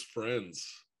about his friends?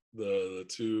 The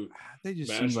two, they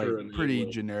just seem like pretty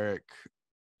generic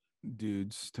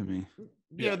dudes to me.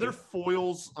 Yeah, they're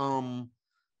foils.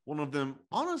 One of them,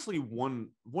 honestly, one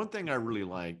thing I really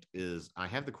liked is, I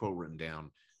have the quote written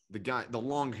down. The guy, the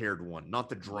long-haired one, not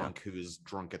the drunk who is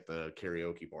drunk at the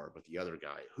karaoke bar, but the other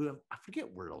guy who I forget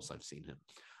where else I've seen him.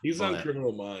 He's on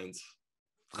Criminal Minds.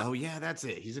 Oh yeah, that's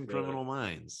it. He's in Criminal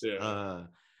Minds. Yeah.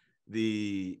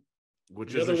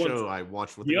 Which is a show I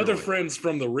watched with the other friends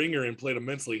from The Ringer and played a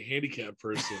mentally handicapped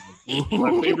person.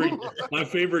 my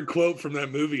favorite quote from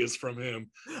that movie is from him.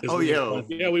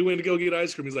 We went to go get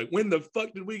ice cream. He's like, when the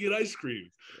fuck did we get ice cream?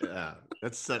 Yeah,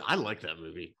 I like that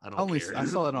movie. I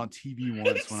saw it on TV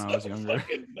once when I was younger.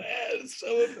 Fucking bad. It's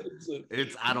so offensive.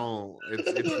 It's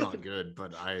not good,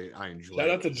 but I enjoy it. Shout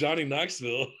out to Johnny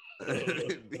Knoxville.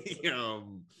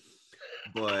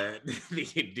 But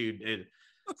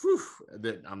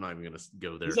dude, I'm not even gonna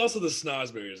go there. He's also the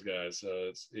Snosberries guy,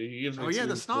 so the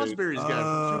Snosberries guy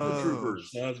from Super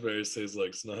Troopers. Snosberries tastes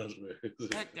like Snosberries.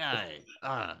 That guy,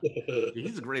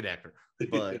 he's a great actor,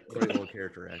 but great little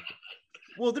character actor.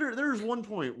 Well, there's one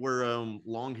point where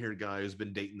long-haired guy who's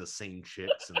been dating the same chick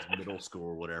since middle school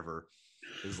or whatever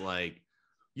is like,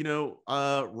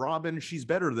 Robin, she's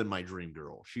better than my dream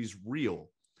girl. She's real,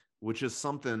 which is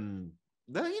something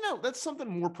that that's something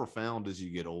more profound as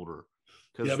you get older.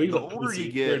 Because the older you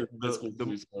get,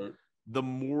 the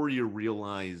more you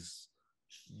realize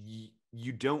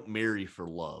you don't marry for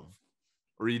love,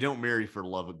 or you don't marry for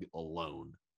love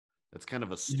alone. That's kind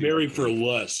of a stupid marry for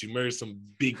lust. You marry some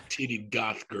big titty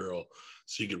goth girl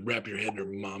so you can wrap your head in her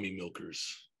mommy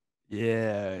milkers.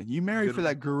 Yeah, you marry for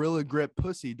that gorilla grip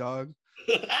pussy, dog.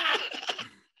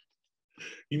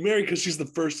 You marry because she's the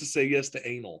first to say yes to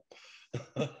anal.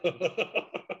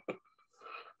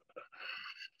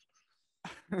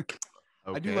 Okay.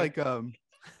 I do like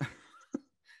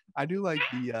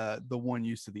the one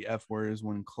use of the F word is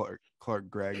when Clark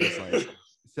Gregg is like,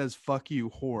 says "fuck you,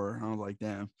 whore." I was like,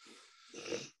 damn.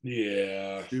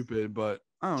 Yeah. Stupid, but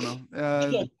I don't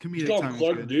know. Did you call him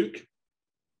Clark Duke?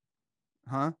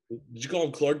 Huh? Did you call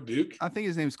him Clark Duke? I think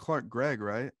his name's Clark Gregg,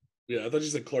 right? Yeah, I thought you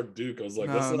said Clark Duke. I was like,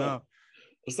 that's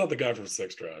not the guy from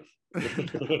Sex Drive.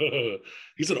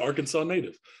 He's an Arkansas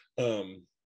native. I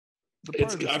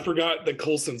forgot that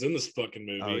Coulson's in this fucking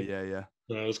movie. Oh yeah.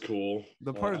 That was cool.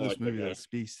 The part of this movie that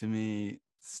speaks to me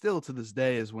still to this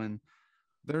day is when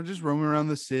they're just roaming around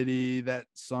the city. That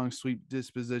song "Sweet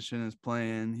Disposition" is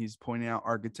playing. He's pointing out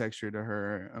architecture to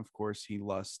her. Of course, he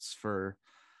lusts for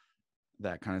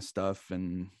that kind of stuff.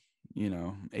 And,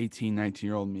 18,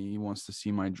 19-year-old me wants to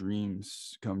see my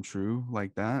dreams come true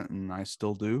like that. And I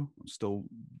still do. I'm still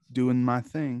doing my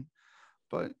thing.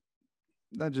 But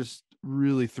that just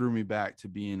really threw me back to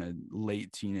being a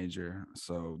late teenager.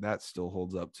 So that still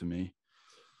holds up to me.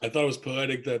 I thought it was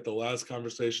poetic that the last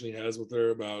conversation he has with her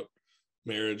about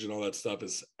marriage and all that stuff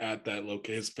is at that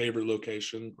his favorite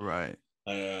location. Right.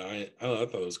 I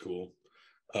thought it was cool.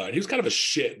 He was kind of a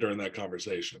shit during that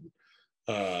conversation.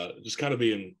 Just kind of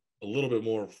being a little bit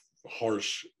more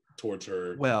harsh towards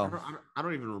her. Well, I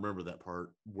don't even remember that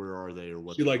part. Where are they or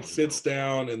what? She sits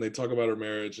down and they talk about her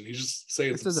marriage, and he's just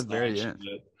saying this is the very end.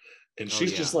 And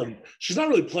she's just like, she's not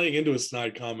really playing into his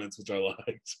snide comments, which I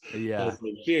liked. Yeah. Like,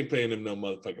 she ain't paying him no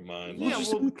motherfucking mind. Yeah,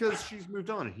 well, because she's moved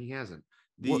on and he hasn't.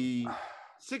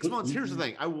 6 months. Here's the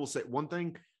thing. I will say one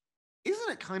thing.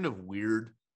 Isn't it kind of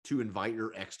weird to invite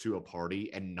your ex to a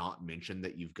party and not mention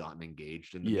that you've gotten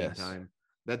engaged in the meantime?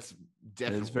 That's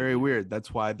definitely, it's very weird.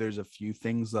 That's why there's a few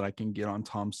things that I can get on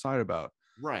Tom's side about.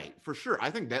 Right, for sure.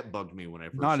 I think that bugged me when I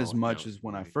first not as much as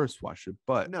when I first watched it,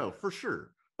 but no, for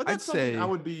sure. But that's something I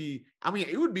would be. I mean,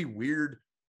 it would be weird,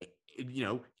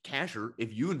 Casher,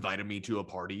 if you invited me to a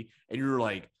party and you were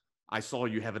like, I saw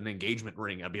you have an engagement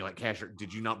ring. I'd be like, Casher,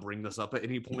 did you not bring this up at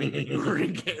any point when you were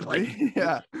engaged? Like,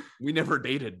 yeah, we never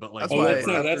dated, but like,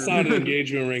 that's not an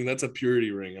engagement ring. That's a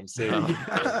purity ring. I'm saying.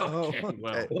 Okay.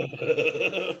 Well,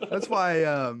 that's why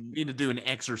you need to do an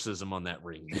exorcism on that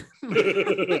ring.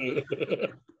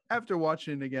 After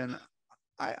watching it again,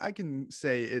 I can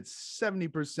say it's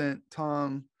 70%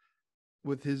 Tom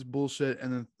with his bullshit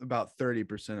and then about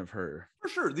 30% of her. For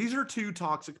sure. These are two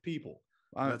toxic people.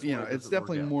 It's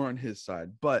definitely more on his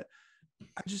side, but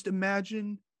I just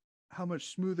imagine how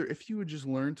much smoother if you would just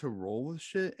learn to roll with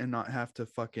shit and not have to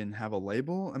fucking have a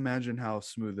label. Imagine how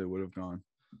smooth it would have gone.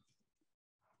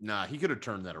 Nah, he could have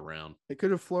turned that around. It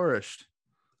could have flourished.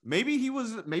 Maybe he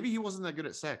wasn't that good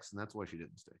at sex, and that's why she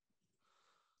didn't stay.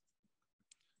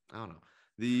 I don't know.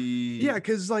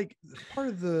 Because like part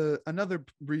of another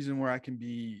reason where I can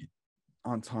be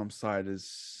on Tom's side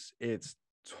is it's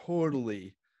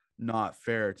totally not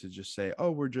fair to just say,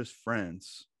 oh, we're just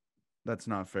friends. That's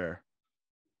not fair.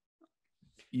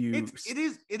 It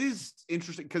is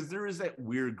interesting because there is that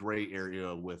weird gray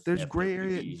area with there's gray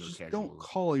area. You just don't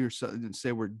call yourself and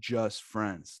say we're just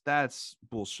friends. That's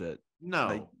bullshit. No,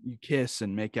 like you kiss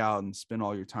and make out and spend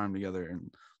all your time together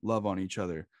and love on each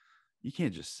other. You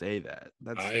can't just say that.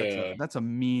 That's a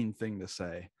mean thing to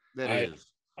say. I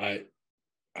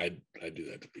do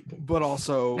that to people. But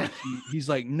also he's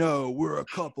like, no, we're a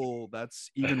couple.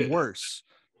 That's even worse.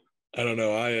 I don't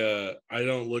know. I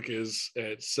don't look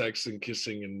at sex and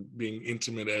kissing and being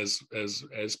intimate as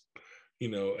you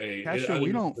know a. Casher,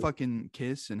 we don't fucking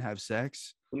kiss and have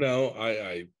sex. No,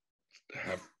 I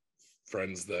have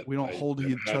friends that we don't hold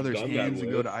each other's hands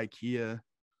and go to IKEA.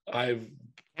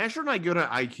 Asher and I go to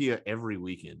IKEA every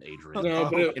weekend, Adrian. No,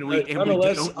 but on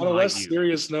a less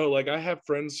serious note, like I have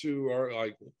friends who are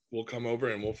like, we'll come over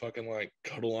and we'll fucking like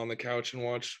cuddle on the couch and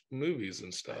watch movies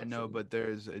and stuff. I know, but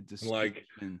there's a like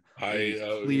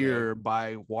clear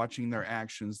by watching their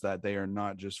actions that they are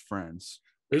not just friends.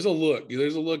 There's a look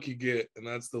you get, and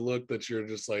that's the look that you're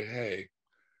just like, hey,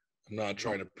 I'm not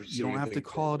trying to pursue. You don't have to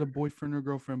call it a boyfriend or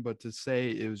girlfriend, but to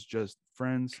say it was just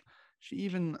friends. She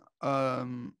even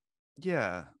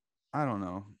yeah, I don't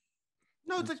know.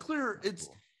 No, and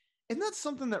that's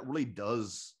something that really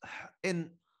does.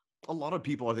 And a lot of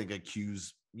people, I think,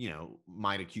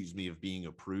 might accuse me of being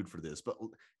a prude for this, but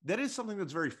that is something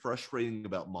that's very frustrating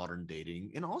about modern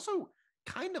dating and also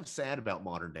kind of sad about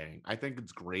modern dating. I think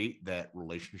it's great that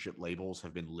relationship labels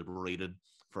have been liberated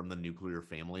from the nuclear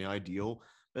family ideal,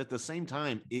 but at the same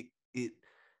time, it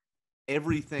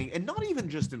everything, and not even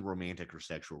just in romantic or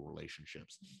sexual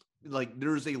relationships, like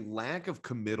there's a lack of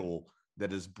committal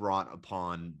that is brought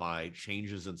upon by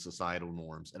changes in societal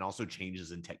norms and also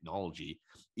changes in technology.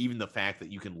 Even the fact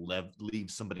that you can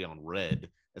leave somebody on red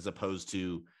as opposed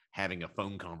to having a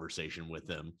phone conversation with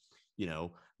them,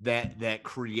 that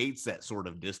creates that sort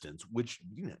of distance, which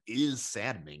is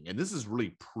saddening. And this is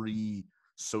really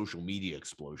pre-social media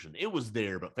explosion. It was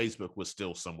there, but Facebook was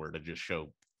still somewhere to just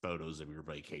show photos of your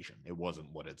vacation. It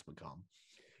wasn't what it's become.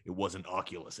 It wasn't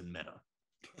Oculus and Meta.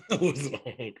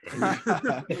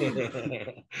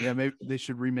 Yeah, maybe they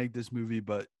should remake this movie,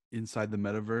 but inside the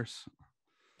metaverse.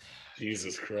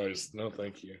 Jesus Christ, no,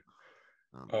 thank you.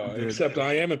 Except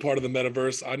I am a part of the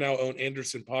metaverse. I now own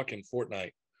Anderson .Paak in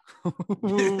Fortnite.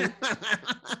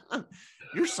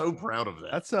 You're so proud of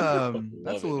that. That's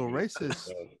a little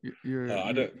racist. You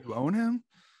own him?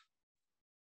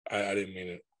 I didn't mean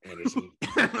it, Anderson.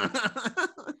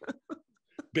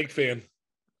 Big fan.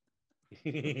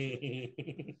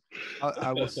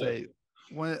 I will say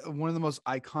one of the most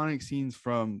iconic scenes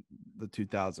from the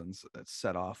 2000s that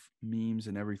set off memes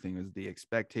and everything is the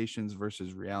expectations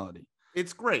versus reality.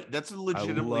 It's great. That's a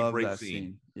legitimately great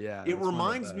scene. Yeah, it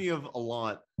reminds me of a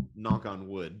lot, knock on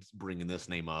wood, bringing this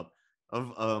name up,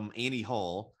 of Annie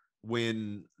Hall,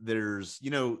 when there's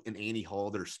in Annie Hall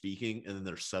they're speaking and then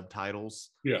there's subtitles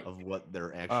of what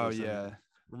they're actually saying.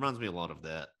 Reminds me a lot of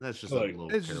that. That's just like a little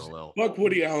parallel. Fuck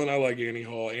Woody Allen. I like Annie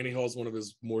Hall. Annie Hall's one of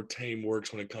his more tame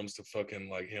works when it comes to fucking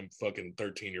like him fucking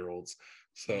 13-year-olds.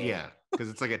 So yeah, because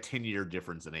it's like a 10-year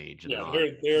difference in age. Yeah,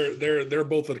 they're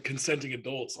both consenting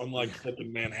adults, unlike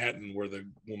fucking Manhattan, where the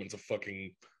woman's a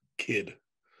fucking kid.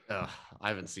 I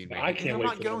haven't seen Manhattan. I can't wait.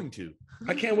 I'm not going to.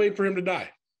 I can't wait for him to die.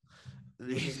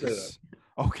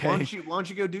 Okay. Why don't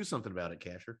you go do something about it,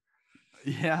 Casher?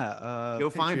 Yeah. Go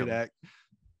find him. Act.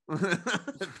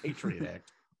 Patriot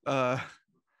Act.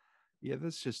 Yeah,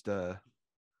 that's just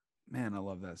man, I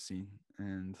love that scene.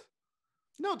 And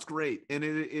no, it's great. And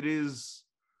it is,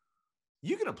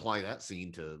 you can apply that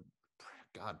scene to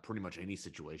pretty much any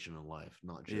situation in life,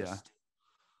 not just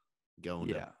going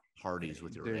to parties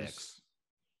with your ex.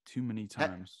 Too many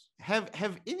times. Have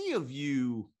any of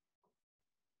you,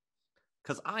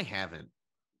 because I haven't,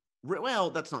 well,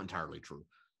 that's not entirely true,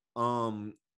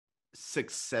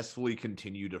 successfully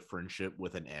continued a friendship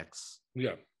with an ex?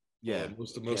 Yeah.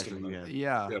 Most of mine.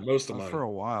 Most of mine for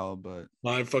a while, but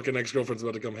my fucking ex-girlfriend's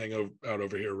about to come hang out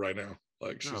over here right now.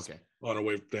 Like she's on her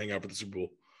way to hang out for the Super Bowl.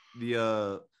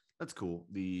 That's cool.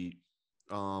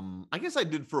 I guess I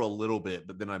did for a little bit,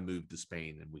 but then I moved to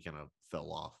Spain and we kind of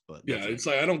fell off. But yeah, it's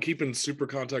like I don't keep in super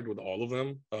contact with all of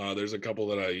them. There's a couple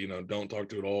that I don't talk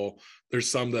to at all. There's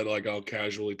some that like I'll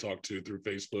casually talk to through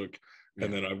Facebook,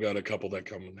 and then I've got a couple that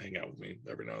come and hang out with me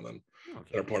every now and then.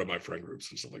 That are part of my friend groups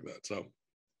and stuff like that. So,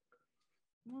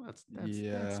 well, that's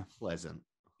pleasant.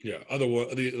 Yeah,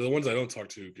 the ones I don't talk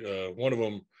to, one of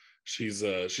them, she's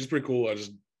pretty cool.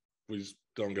 We just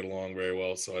don't get along very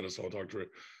well, so I just don't talk to her.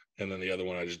 And then the other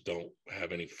one, I just don't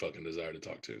have any fucking desire to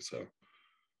talk to. So,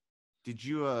 did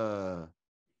you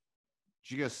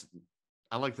guys?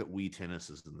 I like that Wii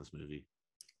Tennis is in this movie.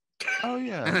 Oh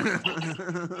yeah,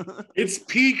 it's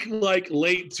peak like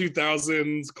late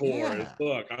 2000s core. Yeah.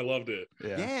 Fuck, I loved it.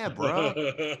 Yeah, bro.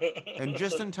 And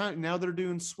just in time, now they're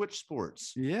doing Switch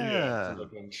Sports. Yeah. So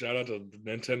shout out to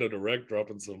Nintendo Direct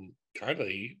dropping some kind of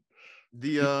heat. Do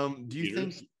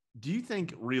you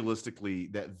think realistically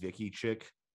that Vicky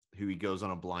chick who he goes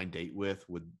on a blind date with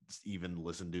would even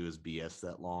listen to his BS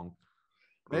that long?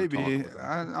 Maybe.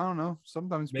 I don't know.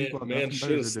 Sometimes people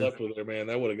should have slept with her, man.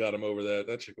 That would have got him over that.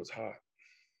 That chick was hot.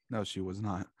 No, she was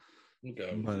not.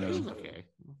 Okay. But, okay.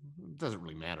 It doesn't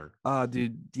really matter.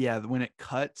 Dude, yeah, when it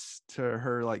cuts to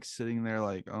her like sitting there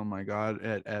like, oh my god,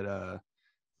 at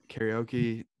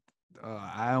karaoke,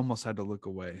 I almost had to look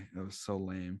away. It was so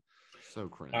lame. So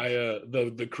cringe.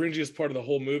 The cringiest part of the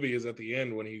whole movie is at the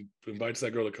end when he invites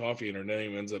that girl to coffee and her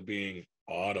name ends up being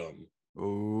Autumn.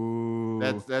 Oh,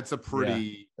 that's a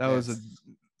pretty. That was a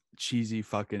cheesy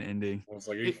fucking ending. I was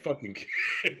like, are you fucking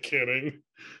kidding?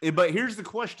 But here's the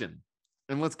question,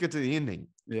 and let's get to the ending.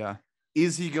 Yeah,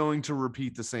 is he going to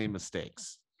repeat the same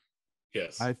mistakes?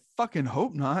 Yes, I fucking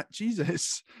hope not.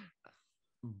 Jesus,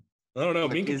 I don't know.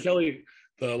 Minka Kelly,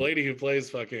 the lady who plays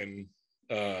fucking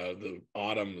the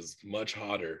Autumn, is much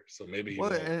hotter, so maybe.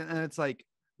 Well, and it's like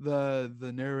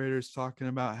the narrator's talking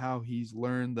about how he's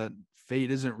learned that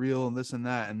fate isn't real and this and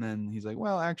that, and then he's like,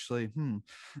 well, actually,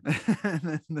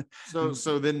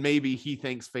 so then maybe he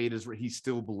thinks fate is he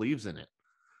still believes in it.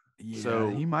 Yeah, so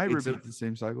he might repeat the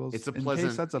same cycles. It's a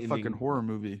pleasant. That's a ending. Fucking horror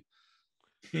movie.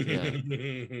 Yeah.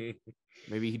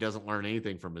 Maybe he doesn't learn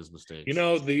anything from his mistakes.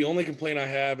 The only complaint I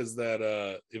have is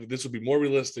that if this would be more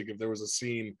realistic if there was a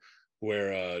scene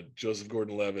where Joseph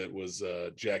Gordon-Levitt was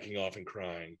jacking off and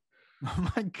crying.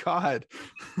 Oh my god.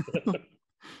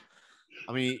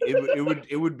 I mean,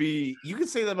 it would be. You could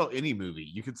say that about any movie.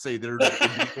 You could say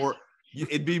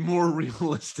it'd be more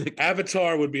realistic.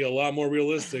 Avatar would be a lot more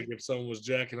realistic if someone was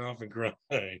jacking off and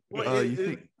crying. Well,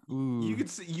 you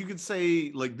could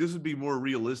say like this would be more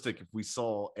realistic if we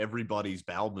saw everybody's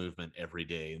bowel movement every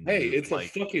day. Hey, it's like,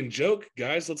 a fucking joke,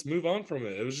 guys. Let's move on from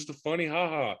it. It was just a funny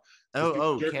haha.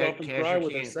 Jerk off and cry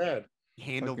when they're sad.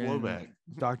 Handle blowback.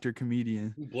 Dr.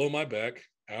 Comedian. Blow my back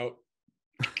out.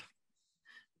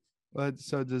 But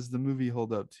so does the movie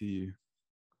hold up to you?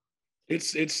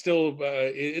 It's still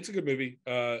it's a good movie.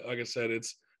 Like I said,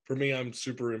 it's for me. I'm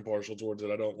super impartial towards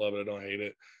it. I don't love it. I don't hate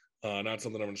it. Not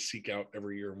something I'm going to seek out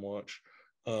every year and watch.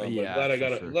 But glad I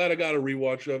got a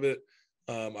rewatch of it.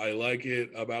 I like it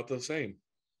about the same.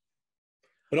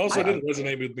 But also, it didn't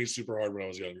resonate with me super hard when I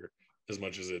was younger, as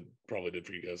much as it probably did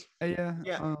for you guys. Yeah.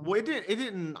 Well, it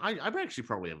didn't. I actually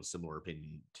probably have a similar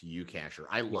opinion to you, Casher.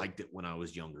 I liked it when I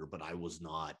was younger, but I was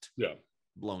not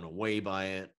blown away by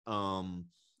it.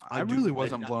 I really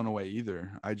wasn't blown away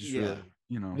either. I just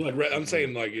really, like I'm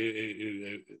saying, like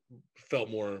it felt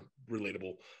more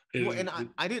relatable.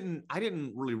 I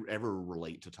didn't really ever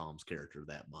relate to Tom's character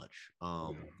that much.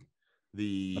 Must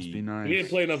be nice. He didn't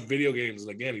play enough video games,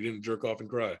 and again, he didn't jerk off and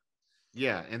cry.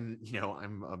 Yeah, and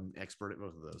I'm an expert at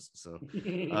both of those. So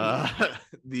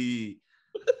the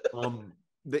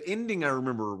ending I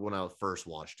remember when I first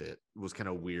watched it was kind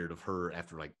of weird, of her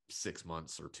after like 6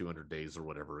 months or 200 days or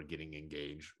whatever getting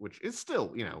engaged, which is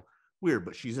still weird,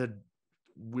 but she's a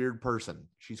weird person.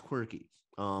 She's quirky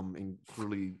and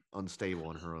clearly unstable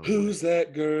in her own Who's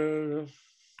that girl?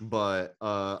 But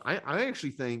I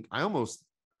actually think I almost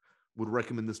would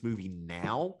recommend this movie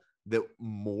now that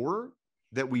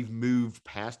we've moved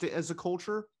past it as a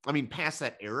culture. I mean, past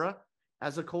that era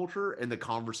as a culture, and the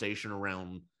conversation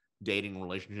around dating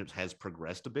relationships has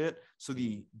progressed a bit. So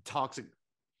the toxic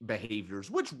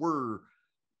behaviors, which were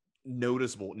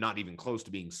noticeable, not even close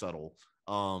to being subtle,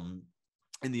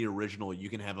 in the original, you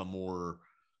can have a more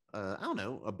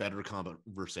a better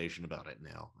conversation about it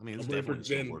now. I mean, I'm ready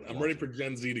for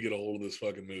Gen Z to get a hold of this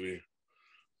fucking movie.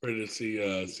 Ready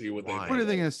to see what they. What are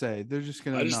they gonna say? They're just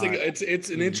gonna. I just think it's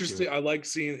an interesting. I like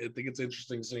seeing. I think it's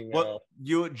interesting seeing. Well,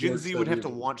 Gen Z would have to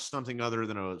watch something other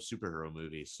than a superhero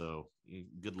movie. So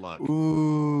good luck.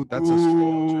 Ooh, that's a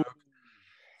strong joke.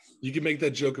 You can make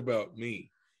that joke about me.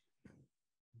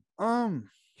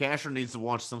 Casher needs to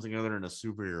watch something other than a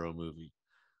superhero movie.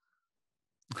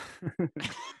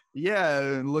 Yeah,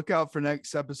 and look out for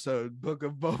next episode, Book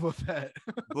of Boba Fett.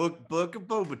 Book of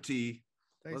Boba Tea.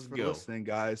 Thanks for listening,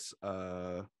 guys.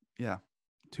 Yeah,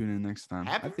 tune in next time.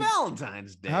 Happy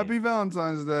Valentine's Day. Happy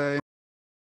Valentine's Day.